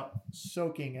talking ones. about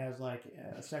soaking as like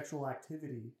a sexual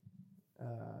activity.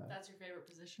 That's your favorite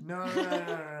position. No.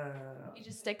 You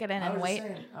just stick it in I and was wait.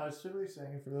 I was simply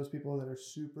saying for those people that are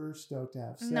super stoked to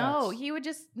have sex. No, he'd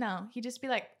just be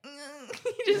like,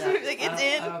 he just Yeah, be like, it's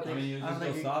in. I don't think, I mean, you I don't just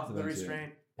go think soft the eventually.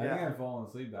 restraint. I think I've fallen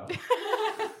asleep though.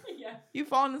 Yeah. You've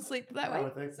fallen asleep that Yeah, way.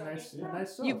 with a Soaking.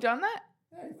 nice soak. You've done that?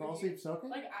 Yeah, you fall asleep soaking.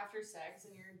 Like after sex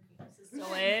and your penis is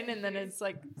still in, and then it's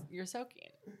like you're soaking.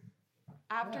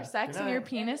 After Yeah, sex good and your night.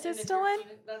 penis And is if still your in?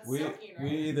 penis- That's We soaking, right? we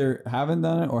either haven't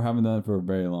done it or haven't done it for a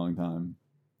very long time.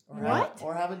 What?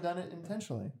 Or haven't done it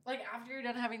intentionally. Like after you're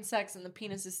done having sex and the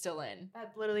penis is still in.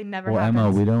 That literally never Well, happens.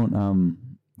 Emma, we don't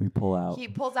we pull out. He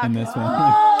pulls out. in this one.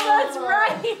 Oh, that's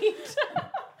right.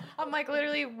 I'm like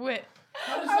literally what?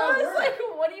 How does I that was work?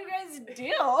 like, what do you guys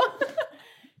do?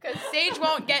 Because Sage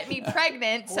won't get me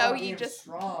pregnant, so Wow, he being just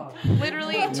strong.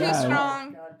 literally Yeah. too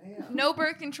strong. Goddamn. No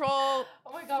birth control.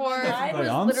 Oh my god, For- mine Like, was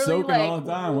I'm literally soaking like, all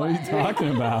the time. What are you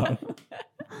talking about?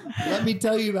 Let me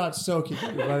tell you about soaking,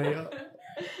 everybody.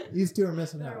 These two are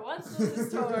missing There out. once was a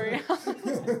story.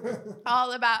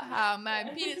 All about how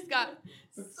my penis got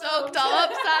soaked all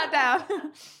upside down.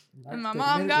 And my Take a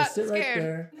mom minute to got sit right scared.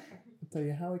 there. I'll tell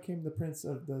you how I became the prince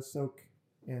of the soak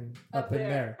Up up in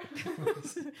there.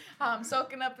 there. I'm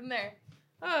soaking up in there.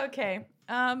 Okay.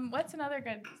 What's another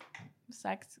good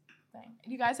sex thing?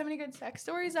 Do you guys have any good sex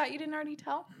stories that you didn't already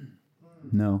tell?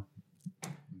 No.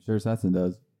 I'm sure Stetson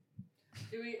does.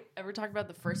 Did we ever talk about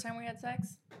the first time we had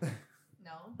sex?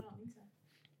 No, I don't think so.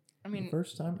 I mean,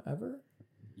 First time ever?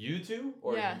 You two,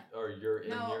 Yeah. or you're in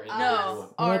No, your no.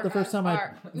 What about the first time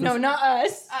No, not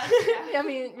us. yeah. I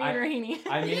mean, me and Rahini.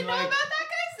 I You mean, didn't know like, about that,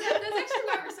 guys? That's actually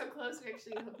why we're so close. We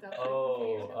actually hooked up.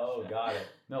 oh, got it.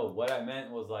 No, what I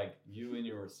meant was like you and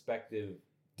your respective.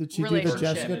 Did she do the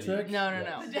Relationship. Jessica trick? No.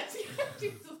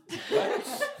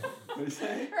 What you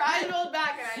say? Her eyes rolled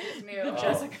back and I just knew. Oh.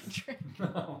 Jessica trick.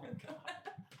 Oh my god.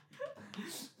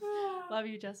 Love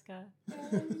you, Jessica.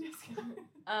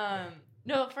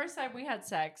 No, the first time we had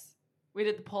sex, we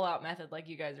did the pull-out method like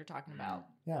you guys are talking about.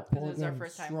 Yeah, it pull was our again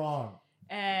first time. strong.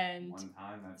 And One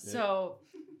time, that's it. so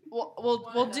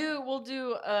we'll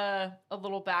do a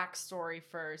little backstory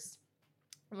first.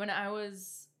 When I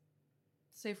was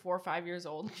say 4 or 5 years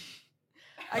old,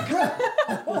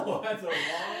 Oh, that's a long.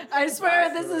 I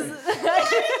swear this is.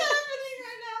 backstory.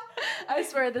 I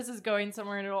swear this is going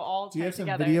somewhere and it'll all Do you tie have some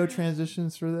together. video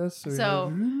transitions for this? Or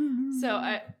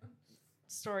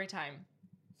Story time.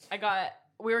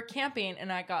 We were camping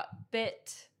and I got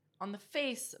bit on the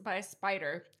face by a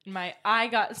spider. And my eye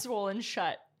got swollen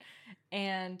shut.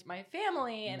 And my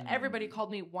family and everybody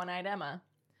called me One-Eyed Emma.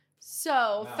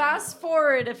 So fast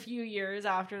forward a few years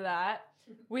after that,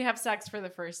 we have sex for the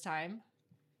first time.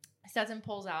 Stetson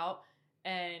pulls out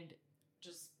and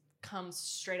just comes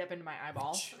straight up into my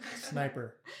eyeball.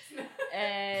 Sniper.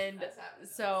 And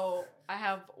so I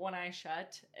have one eye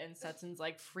shut, and Stetson's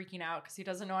like freaking out because he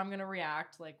doesn't know I'm gonna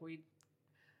react. Like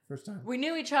First time. we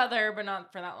knew each other, but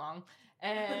not for that long.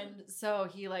 And so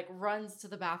he like runs to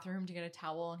the bathroom to get a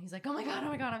towel, and he's like, oh my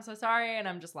god, I'm so sorry. And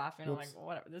I'm just laughing. I'm like, Whoops. well,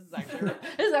 whatever.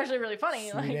 This is actually really funny.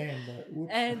 Sweet Like, aim, but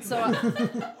whoops. and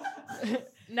so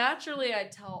naturally, I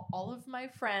tell all of my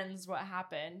friends what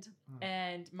happened.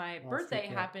 And my Oh, birthday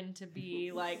freak out. happened to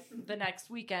be like the next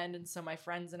weekend. And so my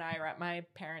friends and I are at my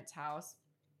parents' house,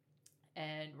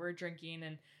 and we're drinking,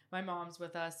 and my mom's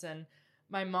with us. And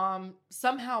my mom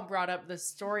somehow brought up the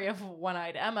story of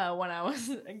One-Eyed Emma when I was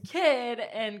a kid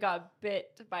and got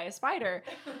bit by a spider.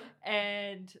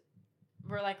 And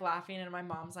we're like laughing, and my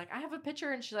mom's like, I have a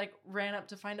picture. And she like ran up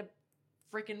to find a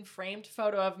freaking framed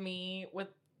photo of me with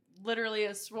literally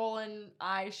a swollen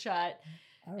eye shut.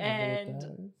 I remember what that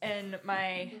is. And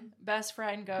my best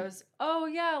friend goes, oh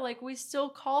yeah, like we still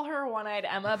call her One-Eyed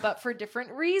Emma, but for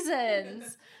different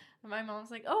reasons. And my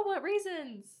mom's like, oh, what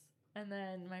reasons? And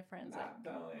then my friend's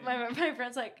like, my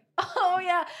friend's like, oh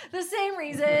yeah, the same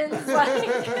reasons.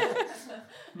 Like,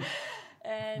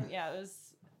 and yeah,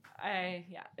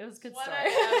 it was a good story.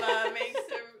 Emma makes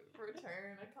a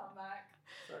return, a comeback.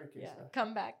 Sorry, Yeah, Kisa.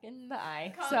 come back in the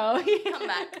eye. Come Come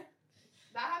back.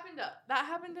 That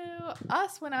happened to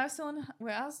us when I was still in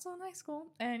high school,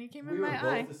 and he came in my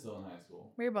eye. still in high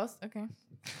school. We were both okay.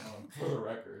 For the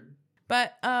record.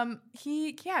 But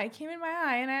he came in my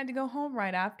eye, and I had to go home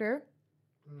right after.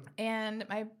 And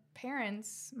my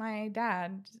parents, my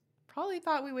dad, probably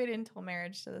thought we waited until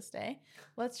marriage to this day.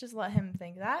 Let's just let him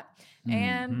think that.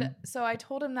 And so I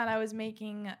told him that I was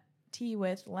making tea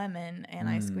with lemon, and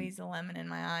I squeezed the lemon in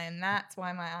my eye, and that's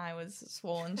why my eye was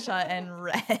swollen shut and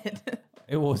red.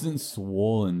 It wasn't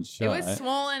swollen shut. It was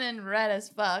swollen and red as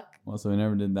fuck. Well, so we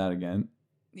never did that again.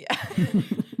 Yeah.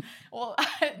 Well,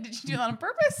 did you do that on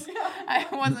purpose? I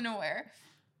wasn't aware.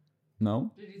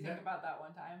 No? Did you think about that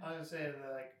one time? I was gonna say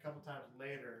that like a couple times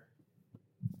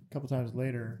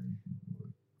later,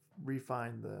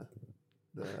 refine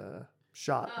the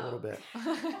shot a little bit.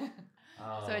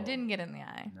 So it didn't get in the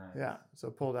eye. Nice. Yeah, so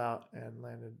pulled out and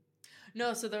landed.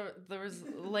 No, so there was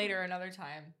later another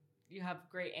time. You have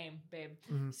great aim, babe.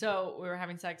 Mhm. So we were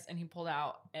having sex, and he pulled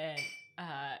out, and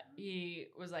he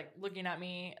was like looking at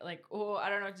me like, oh, I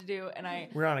don't know what to do. And I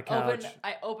We're on a couch.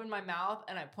 opened my mouth,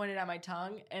 and I pointed at my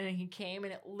tongue, and then he came,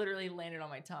 and it literally landed on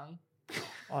my tongue.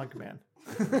 On command.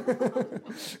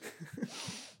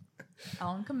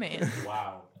 On command.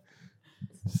 Wow.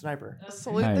 Sniper.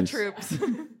 Salute the Nice. troops.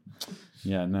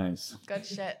 Yeah, nice. Good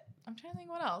shit. I'm trying to think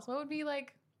what else. What would be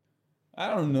like? I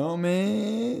don't know,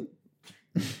 man.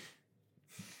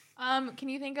 Can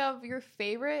you think of your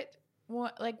favorite,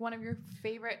 one of your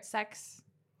favorite sex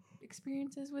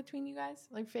experiences between you guys?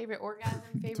 Like favorite orgasm,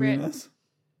 Between favorite. us?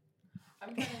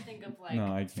 I'm trying to think of like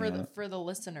No, I for can't. the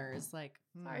listeners, like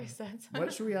Sorry, Seth.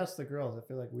 What should we ask the girls? I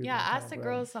feel like we. Yeah, ask the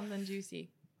girls something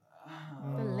juicy.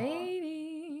 The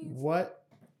ladies.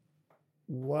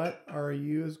 What are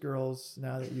you as girls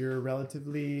now that you're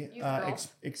relatively You girl.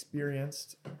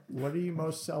 experienced? What are you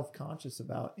most self-conscious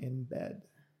about in bed?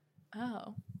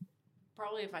 Oh.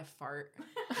 probably if I fart.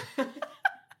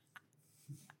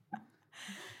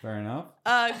 Fair enough.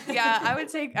 Yeah, I would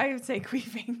say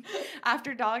queefing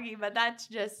after doggy, but that's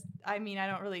just. I mean, I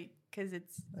don't really because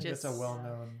it's I think just that's a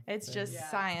well-known. It's thing.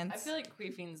 just science. I feel like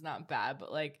queefing's not bad,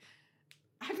 but like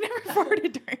I've never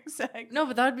farted during sex. no,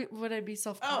 but that would be what I'd be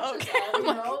self-conscious Oh, okay. of,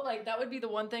 you know? Like that would be the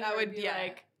one thing That where I'd would- be yeah.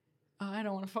 like, oh, I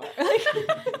don't want to fart.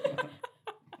 Like,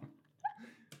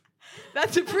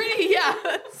 That's a pretty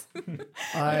That's,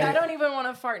 I I don't even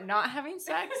want to fart not having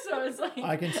sex, so it's like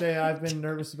I can say I've been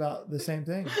nervous about the same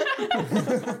thing.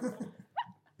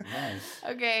 Nice.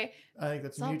 okay. I think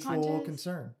that's a mutual Self-conscious?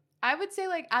 concern. I would say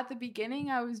like at the beginning,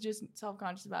 I was just self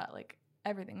conscious about like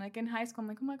everything. Like in high school, I'm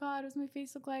like, oh my god, what does my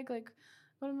face look like? Like,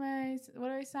 what do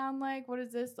I sound like? What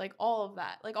is this? Like all of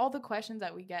that, like all the questions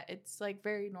that we get. It's like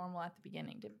very normal at the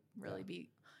beginning to really be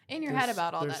in your head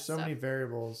about all that There's so stuff. many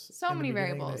variables. So in the many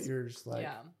beginning variables. that you're just like,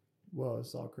 yeah. whoa,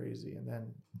 it's all crazy, and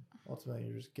then ultimately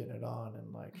you're just getting it on,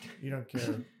 and like you don't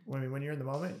care. When you're in the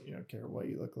moment, you don't care what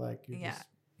you look like. You're Yeah. just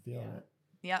feeling Yeah. it.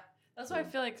 Yep. That's why I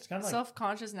feel like It's kinda like-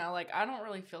 self-conscious now. Like I don't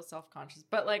really feel self-conscious,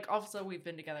 but like also we've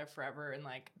been together forever, and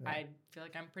like Yeah. I feel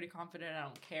like I'm pretty confident. I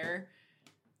don't care.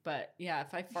 But yeah,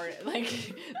 if I fart, like I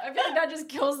feel like that just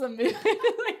kills the mood.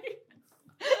 Like,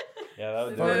 Yeah, that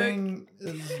would do it. Farting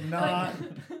is not.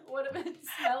 what if it's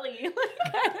smelly?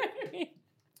 Like, I don't mean,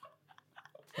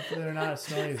 Hopefully they're not as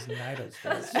smelly as Nida's.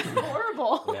 that's does.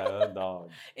 horrible. Yeah, that dog.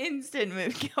 Instant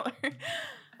mood killer.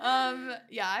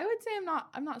 Yeah, I would say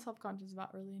I'm not self-conscious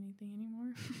about really anything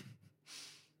anymore.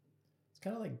 It's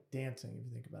kind of like dancing if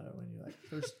you think about it. When you're like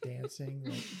first dancing,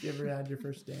 like if you ever had your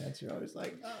first dance, you're always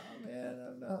like, oh man, I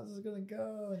don't know how this is gonna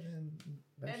go. And then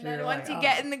eventually And then you're once like, you "Oh,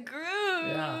 get in the groove.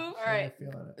 yeah, All right. I'm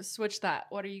feeling it. Switch that.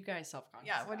 What are you guys self-conscious?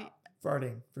 Yeah, what do you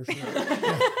Farting for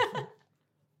sure.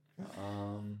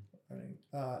 Um, Farting.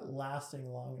 Lasting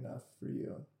long enough for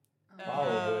you.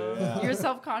 Probably, yeah. You're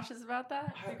self-conscious about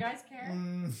that? Do you guys care?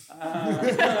 Mm.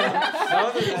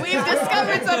 We've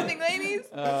discovered something, ladies.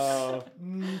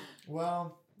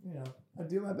 Well, you know, I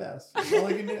do my best. That's all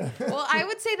I can do. Well, I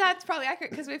would say that's probably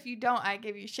accurate because if you don't, I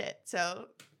give you shit. So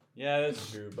Yeah,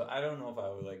 that's true. But I don't know if I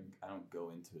would I don't go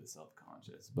into it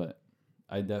self-conscious, but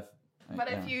I but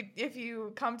if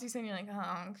you come too soon, you're like, oh,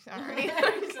 I'm sorry.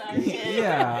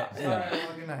 Yeah. All right,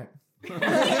 well, good night.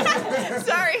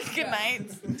 Sorry, good night.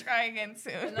 Try again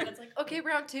soon. And then it's like, okay,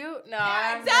 round two. No,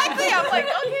 Yeah, exactly. I'm like,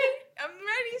 okay, I'm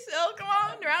ready still. Come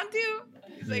on, round two.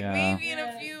 He's like, Yeah. maybe in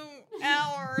a few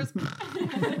hours.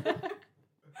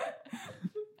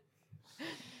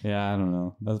 Yeah, I don't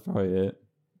know. That's probably it.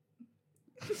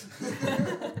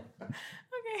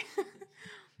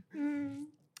 Okay.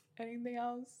 Anything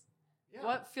else? Yeah.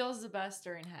 What feels the best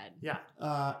during head? Yeah.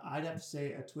 I'd have to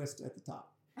say a twist at the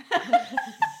top.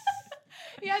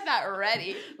 He had that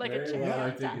ready. Like Very a chicken. well Yeah.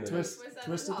 articulated. Twist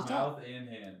at the top. Mouth and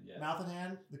hand. Yes. Mouth and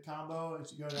hand, the combo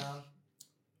as you go down,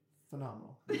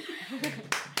 phenomenal.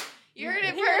 You heard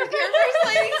it first. Here first,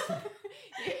 ladies.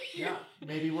 Yeah,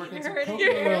 maybe work in You some heard it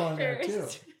coconut here oil in there too.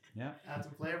 first. Yeah. Add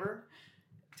some flavor.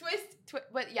 Twist,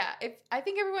 but yeah, if I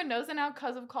think everyone knows it now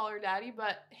because of Call Her Daddy,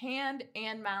 but hand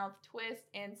and mouth twist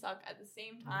and suck at the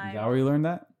same Is time. that where you learned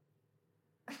that?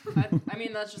 I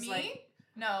mean, that's just Me? like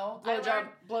No. I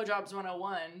blowjobs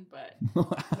 101, but Is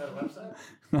that a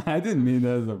website? I didn't mean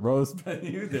that as a roast, but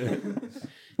you did.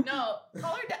 No,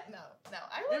 Call Her Daddy. No.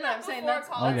 I No, learned no, that I'm saying before that's-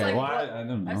 Call Her Okay, Daddy. well, I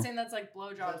don't know. I'm saying that's like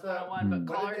blowjobs Is that the- 101, but Hmm.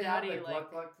 Call What Her did they have, Daddy, like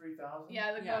like, Gluck 3000?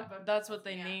 Yeah, the yeah, Gluck. that's what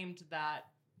they Yeah. named that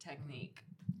technique.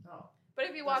 Oh. But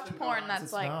if you watch That's what porn, it's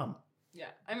that's like nom. Yeah,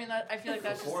 I mean, I feel like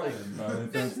that's just Before like then,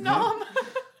 but this it's nom.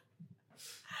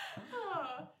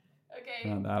 Okay.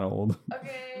 not that old.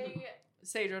 Okay.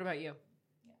 Sage. What about you?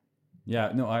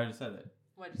 Yeah, no, I already said it.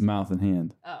 What'd you say? Mouth and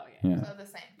hand. Oh yeah. Yeah. So the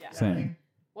same. Yeah. Yeah, Same. I think-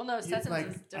 Well, no, Stetson's like,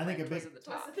 is I different. think a Twist big- at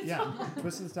the top. Yeah,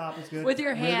 twist at the top is good. With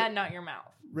your Rhythm- hand, not your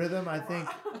mouth. Rhythm, I think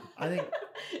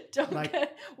Don't like,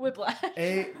 get whiplash.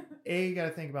 you got to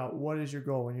think about what is your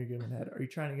goal when you're giving head. Are you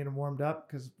trying to get them warmed up?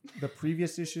 Because the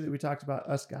previous issue that we talked about,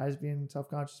 us guys being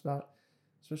self-conscious about,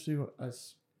 especially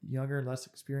us younger and less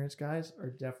experienced guys, are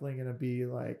definitely going to be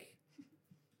like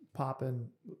popping.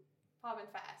 Popping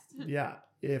fast. Yeah,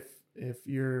 if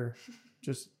you're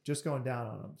just going down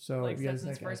on them. So Like if you guys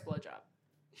Stetson's think first blowjob.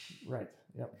 right,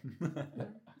 yep.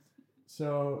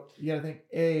 So you got to think: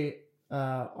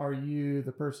 are you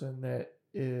the person that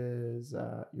is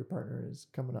your partner is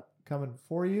coming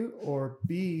for you, or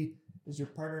B, is your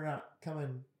partner not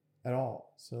coming at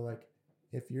all? So like,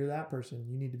 if you're that person,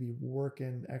 you need to be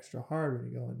working extra hard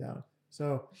when you're going down.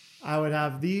 So I would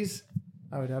have these.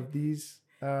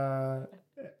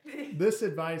 This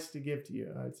advice to give to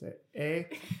you. I would say: A,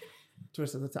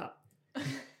 twist at the top.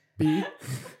 B,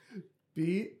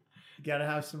 you gotta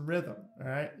have some rhythm. All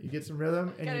right, you get some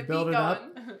rhythm and you build it up.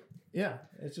 Yeah,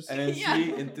 it's just And then Yeah.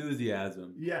 C,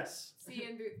 enthusiasm. yes. See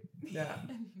and Yeah,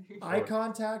 eye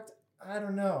contact. I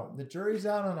don't know. The jury's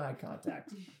out on eye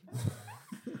contact.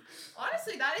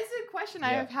 Honestly, that is a question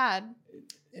I Yeah. have had.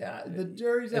 Yeah, the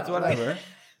jury's out. It's whatever.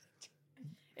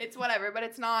 It's whatever, but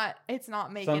it's not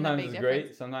making a Sometimes big it's difference.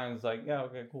 great. Sometimes it's like, yeah,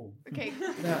 okay, cool. Okay.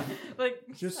 Yeah, Like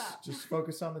Stop. just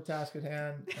focus on the task at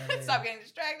hand. and then- Stop getting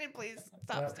distracted, please.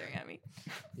 Stop Yep. staring at me.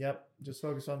 Yep, just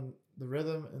focus on the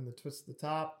rhythm and the twist at the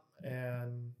top,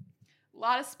 and A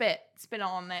lot of spit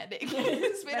on that dick.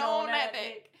 spit on that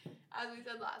dick. As we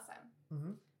said last time.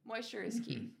 Mhm. Moisture is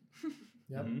key.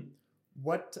 yep. Mhm.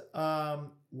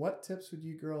 What tips would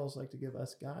you girls like to give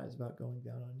us guys about going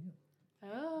down on you?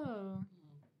 Oh.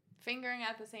 Fingering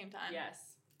at the same time.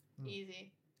 yes.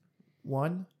 Easy.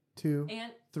 1, 2,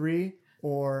 And 3,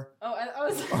 or oh, I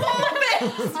was.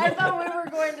 I thought we were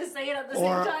going to say it at the same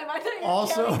Or time. I thought you were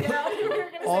also- counting down. You were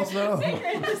going to also- say finger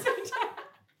at the same time.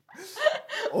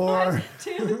 or 1,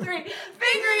 2, 3.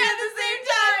 Fingering at the same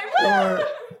time.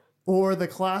 or the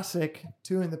classic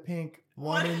 2 in the pink,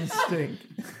 1 in the stink.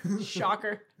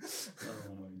 Shocker.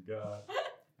 Oh my God.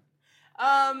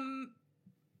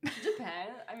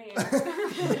 Depend. I mean,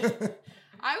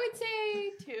 I would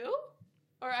say 2,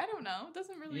 or I don't know. It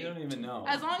doesn't really. You don't even know.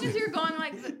 As long as you're going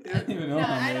like the. You don't even know No,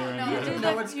 how I many don't are know. in you there. do know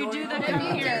the what's you going do on. the If come you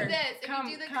do here. this, if you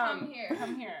do the come here.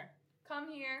 Come here.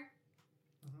 Come here.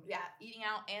 Yeah, eating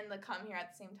out and the come here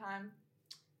at the same time.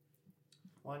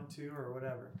 1, 2, or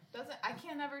whatever. I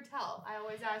can't never tell. I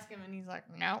always ask him and he's like,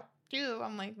 no, 2.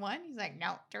 I'm like, 1? He's like,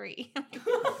 no, 3.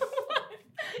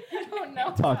 You don't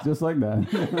know. Talk just like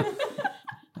that.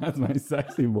 That's my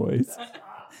sexy voice.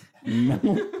 No,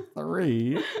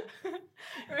 3.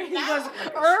 He goes,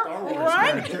 Star Wars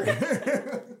run.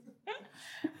 character.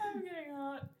 I'm getting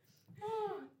hot.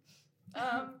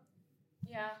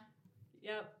 Yeah.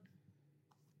 Yep.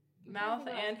 Mouth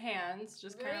and hands,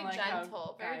 just kind Very of like gentle.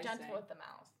 how Very guys gentle say. with the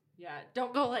mouth. Yeah,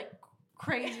 don't go like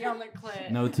crazy on the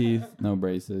clit. No teeth, no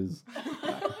braces.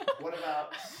 What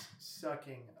about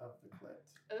sucking of the clit?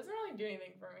 It doesn't really do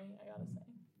anything for me, I gotta say.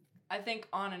 I think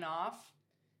on and off.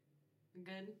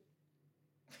 Good.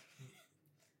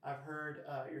 I've heard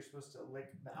you're supposed to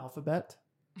lick the alphabet.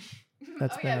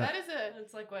 That's Oh yeah, been a- that is a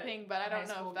That's like what thing, but I high don't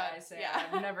know school if guys that's say. yeah.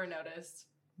 I've never noticed.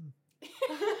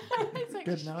 It's like,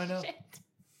 Good, now I know. shit.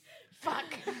 Fuck.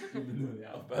 You've been doing the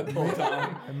alphabet the whole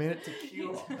time. I made it to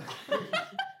Q every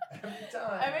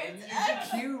time. I mean,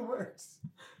 and the Q works.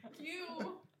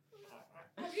 You.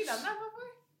 Have you done that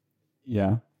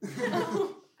Yeah. before?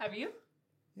 Have you?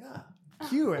 Yeah,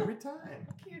 Q every time.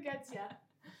 Q gets ya.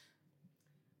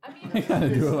 I mean, I gotta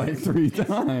do it like 3 It's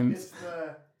times.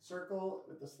 the circle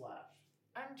with the slash.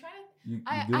 I'm trying to. You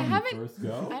I did it on your haven't- first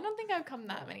go? I don't think I've come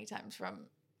that many times from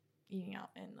eating out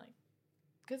and like,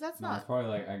 because that's No, it's not. probably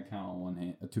like I can count on 1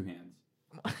 hand, 2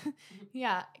 hands.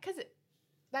 Yeah, because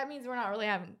that means we're not really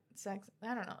having sex.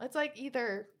 I don't know. It's like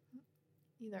either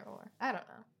or. I don't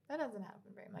know. That doesn't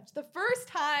happen very much. The first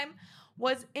time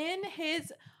was in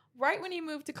his right when he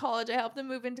moved to college. I helped him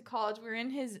move into college. We were in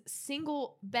his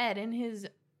single bed in his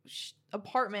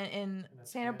apartment in a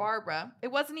Santa twin. Barbara.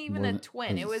 It wasn't even a Wasn't-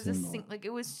 twin. it It was was a single. like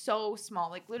it was so small,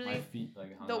 like My literally feet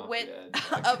like hung the off width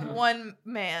edge. of one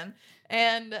man.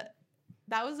 And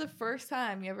that was the first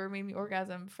time you ever made me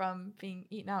orgasm from being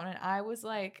eaten out. And I was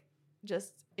like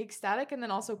just ecstatic and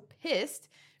then also pissed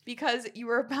because you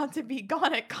were about to be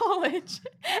gone at college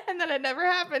and that had never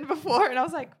happened before. And I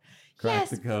was like, Crack yes,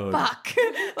 the code. fuck.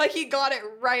 Like he got it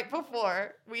right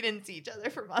before we didn't see each other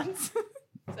for months.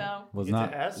 So Was Get to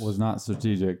not S? was not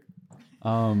strategic.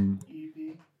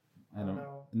 EP. I don't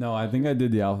No, I think I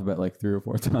did the alphabet like 3 or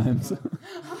 4 times.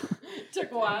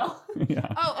 Took a while. Yeah.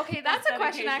 oh, okay, that's That's a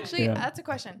question dedication. actually. Yeah. That's a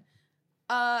question.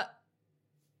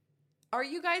 Are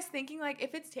you guys thinking like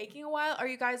if it's taking a while, are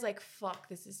you guys like fuck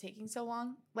this is taking so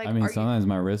long? Like I mean, are you sometimes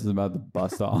my wrist is about to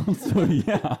bust off. So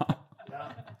yeah.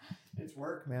 Yeah. It's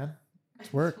work, man.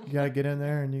 It's work. You gotta get in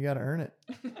there and you gotta earn it.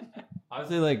 I would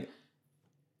say like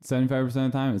 75% of the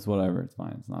time it's whatever. It's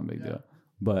fine. It's not a big Yeah. deal.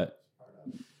 But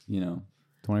you know,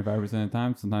 25% of the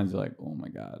time, sometimes you're like, oh my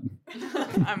god.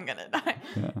 I'm gonna die.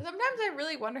 Yeah. Sometimes I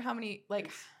really wonder how many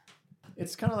like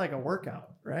It's kind of like a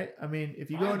workout, right? I mean, if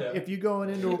you go Kinda. if you go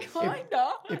into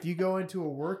kinda. if you go into a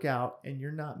workout and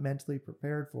you're not mentally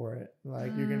prepared for it,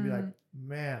 like you're gonna be like,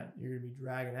 man, you're gonna be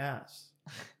dragging ass.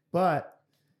 But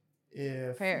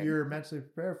if Prepared. you're mentally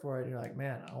prepared for it, you're like,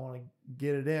 man, I want to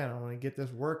get it in. I want to get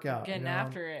this workout. Getting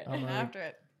after it. I'm gonna After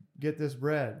it. get this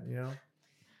bread, you know.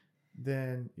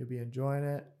 Then you'll be enjoying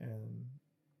it and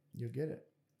you'll get it.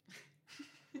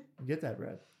 You get that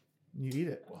bread. You eat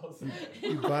it.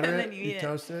 You butter And it. then you You eat it.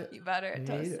 toast it. You butter it, and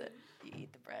you toast eat it. You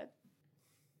eat the bread.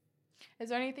 Is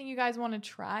there anything you guys want to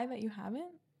try that you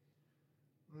haven't?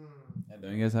 Yeah,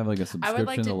 don't you guys have like a I would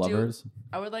like subscription to to Lovers?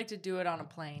 I would like to do it on a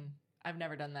plane. I've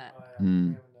never done that. Oh, Mm.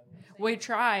 we haven't done that. We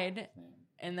tried,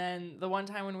 and then the one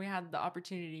time when we had the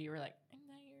opportunity, you were like, I'm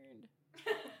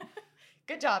tired.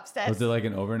 Good job, Steph. Was it like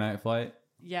an overnight flight?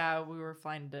 Yeah, we were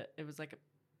flying to, it was like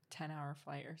a 10-hour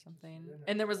flight or something.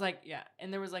 And there was like,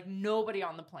 nobody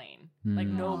on the plane. Like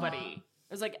Hmm. nobody. Aw.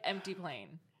 It was like empty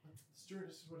plane.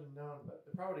 Stewardess would have known, but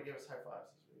they probably would have gave us high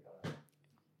fives. As we got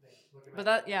it. But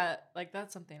that, yeah, like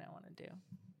that's something I want to do.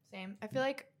 Same. I feel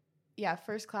like, yeah,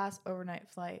 first class overnight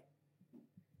flight.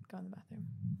 Go in the bathroom.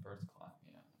 First class,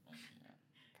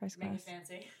 First Make it class.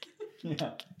 fancy.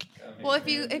 yeah. Well, if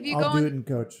you I'll go do it in, in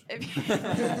coach.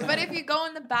 but if you go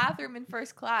in the bathroom in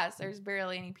first class, there's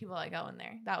barely any people that go in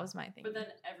there. That was my thing. But then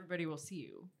everybody will see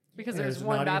you. Because Yeah, there's there's an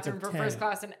one audience bathroom of for first 10.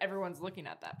 class and everyone's looking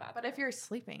at that bathroom. But if you're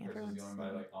sleeping, everyone's going by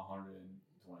sleeping. like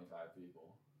 125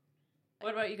 people.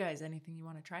 What about you guys? Anything you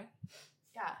want to try?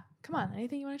 Yeah. Come on.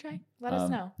 Anything you want to try? Let us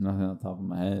know. Nothing on top of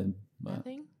my head, but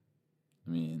Nothing. I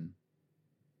mean,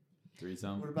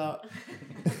 Threesome. What about?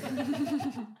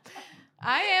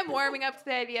 I am warming up to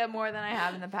the idea more than I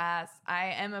have in the past.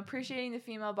 I am appreciating the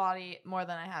female body more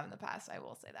than I have in the past. I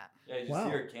will say that. Yeah, you just Wow.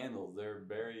 see her candles. They're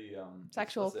very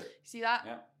Sexual. explicit. See that?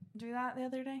 Yeah. Do that the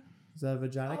other day? Is that a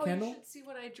vagina Oh, candle? you should see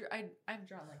what I drew. I've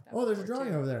drawn like that. Oh, there's a before,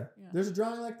 drawing too. over there. Yeah. There's a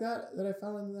drawing like that I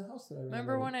found in the house that I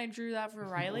Remember when I drew that for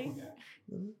Riley? Yeah.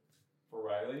 Mhm. For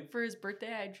Riley? For his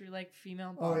birthday, I drew like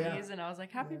female Oh, bodies, yeah. and I was like,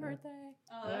 "Happy Yeah. birthday!"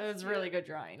 Oh, It was a really good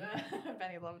drawing.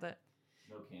 Benny loved it.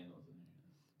 No candles in here.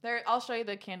 There, I'll show you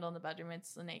the candle in the bedroom.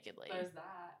 It's the naked lady. There's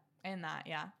that. And that,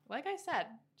 yeah. Like I said,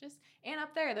 just and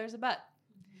up there's a butt.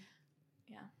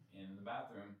 And in the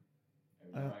bathroom.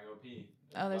 Every time I go pee.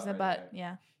 Oh, there's a right butt. there.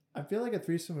 Yeah. I feel like a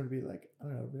threesome would be like, I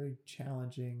don't know, a very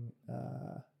challenging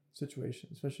situation,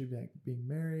 especially being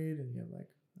married and you have like,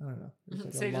 I don't know. there's,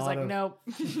 like, a Sage is lot like, of- "Nope."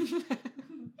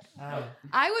 I don't know.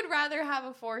 I would rather have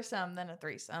a foursome than a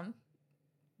threesome,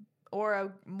 or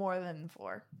a more than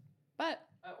four. But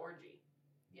Orgy.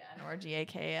 yeah, an orgy,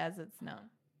 aka as it's known,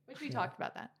 which we Yeah. talked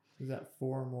about that. Is that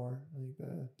 4 or more? I think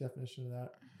the definition of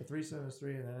that. A threesome is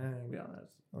 3, and then anything beyond that is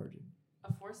orgy.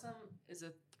 A foursome is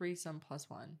a threesome plus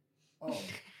one. Oh.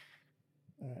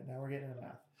 All right, now we're getting into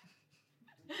math.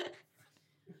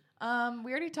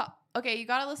 We already talked. Okay, you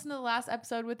gotta listen to the last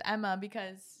episode with Emma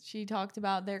because she talked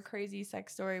about their crazy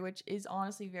sex story, which is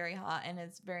honestly very hot and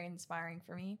it's very inspiring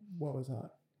for me. What was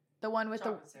hot? The one with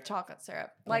Chocolate the syrup. chocolate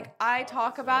syrup. Oh, Like I chocolate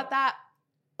talk syrup. about that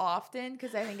often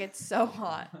because I think it's so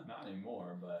hot. Not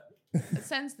anymore, but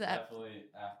Since the definitely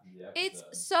after the episode.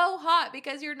 it's so hot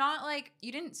because you're not like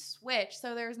you didn't switch,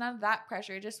 so there was none of that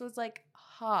pressure. It just was like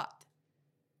hot.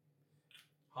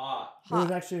 hot. It was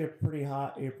Hot. actually a pretty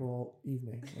hot April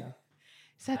evening. Yeah.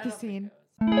 Set I the don't think scene. it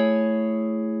was.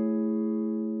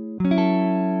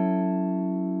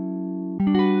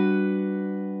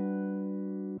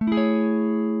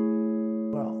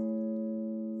 Well,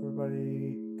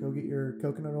 everybody go get your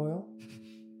coconut oil.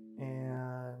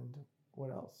 And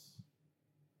what else?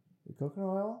 Your coconut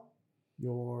oil,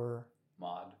 your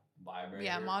Mod vibrator.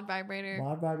 Yeah, mod vibrator.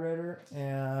 mod vibrator,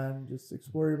 and just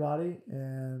explore your body Be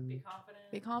and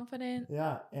confident. Be confident.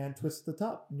 yeah, and twist the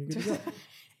top and you're good to go.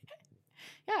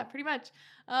 Yeah, pretty much.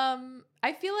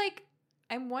 I feel like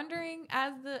I'm wondering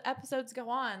as the episodes go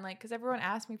on, like, because everyone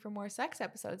asked me for more sex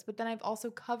episodes, but then I've also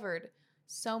covered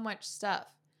so much stuff.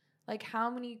 Like, how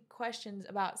many questions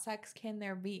about sex can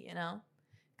there be, you know?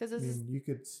 Because I this is mean, you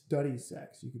could study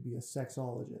sex. You could be a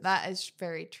sexologist. that is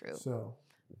very true. So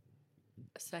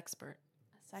A sexpert.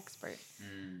 A sexpert.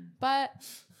 Mm. But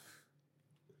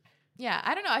yeah,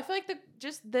 I don't know. I feel like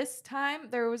just this time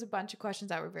there was a bunch of questions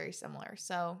that were very similar.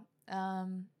 So get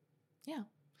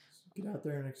out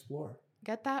there and explore.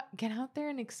 get out there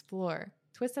and explore.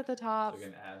 Twist at the top. Like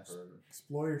an ad for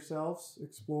Explore yourselves.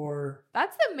 Explore.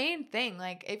 That's the main thing.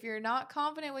 Like, if you're not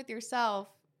confident with yourself,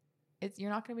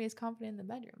 you're not going to be as confident in the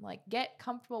bedroom. Like, get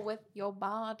comfortable with your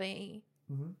body.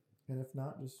 hmm And if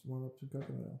not, just warm up some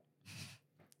coconut oil.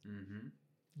 Mm-hmm.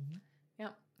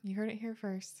 Yep, you heard it here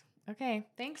first. Okay,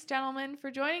 thanks, gentlemen,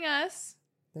 for joining us.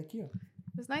 Thank you.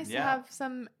 It was nice to Yeah. have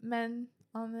some men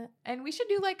on the, and we should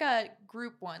do like a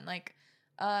group one, like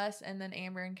us and then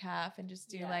Amber and Calf, and just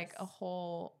do like a Yes.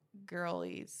 whole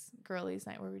girlies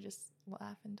night where we just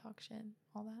laugh and talk shit, and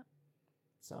all that.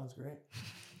 Sounds great.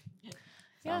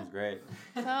 Yeah. Sounds great.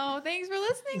 So thanks for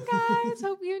listening, guys.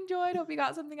 Hope you enjoyed. Hope you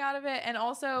got something out of it. And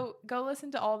also go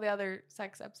listen to all the other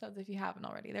sex episodes if you haven't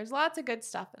already. There's lots of good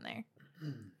stuff in there.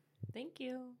 Thank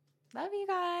you. Love you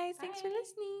guys. Thanks for Bye.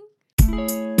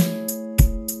 listening.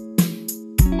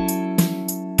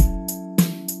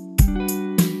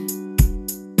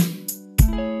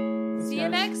 See you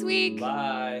guys. next week.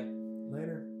 Bye.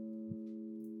 Later.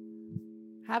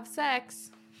 Have sex.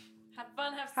 Have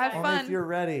fun. Have Have sex. Only fun. if you're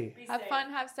ready. Be Have safe. fun.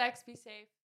 Have sex. Be safe.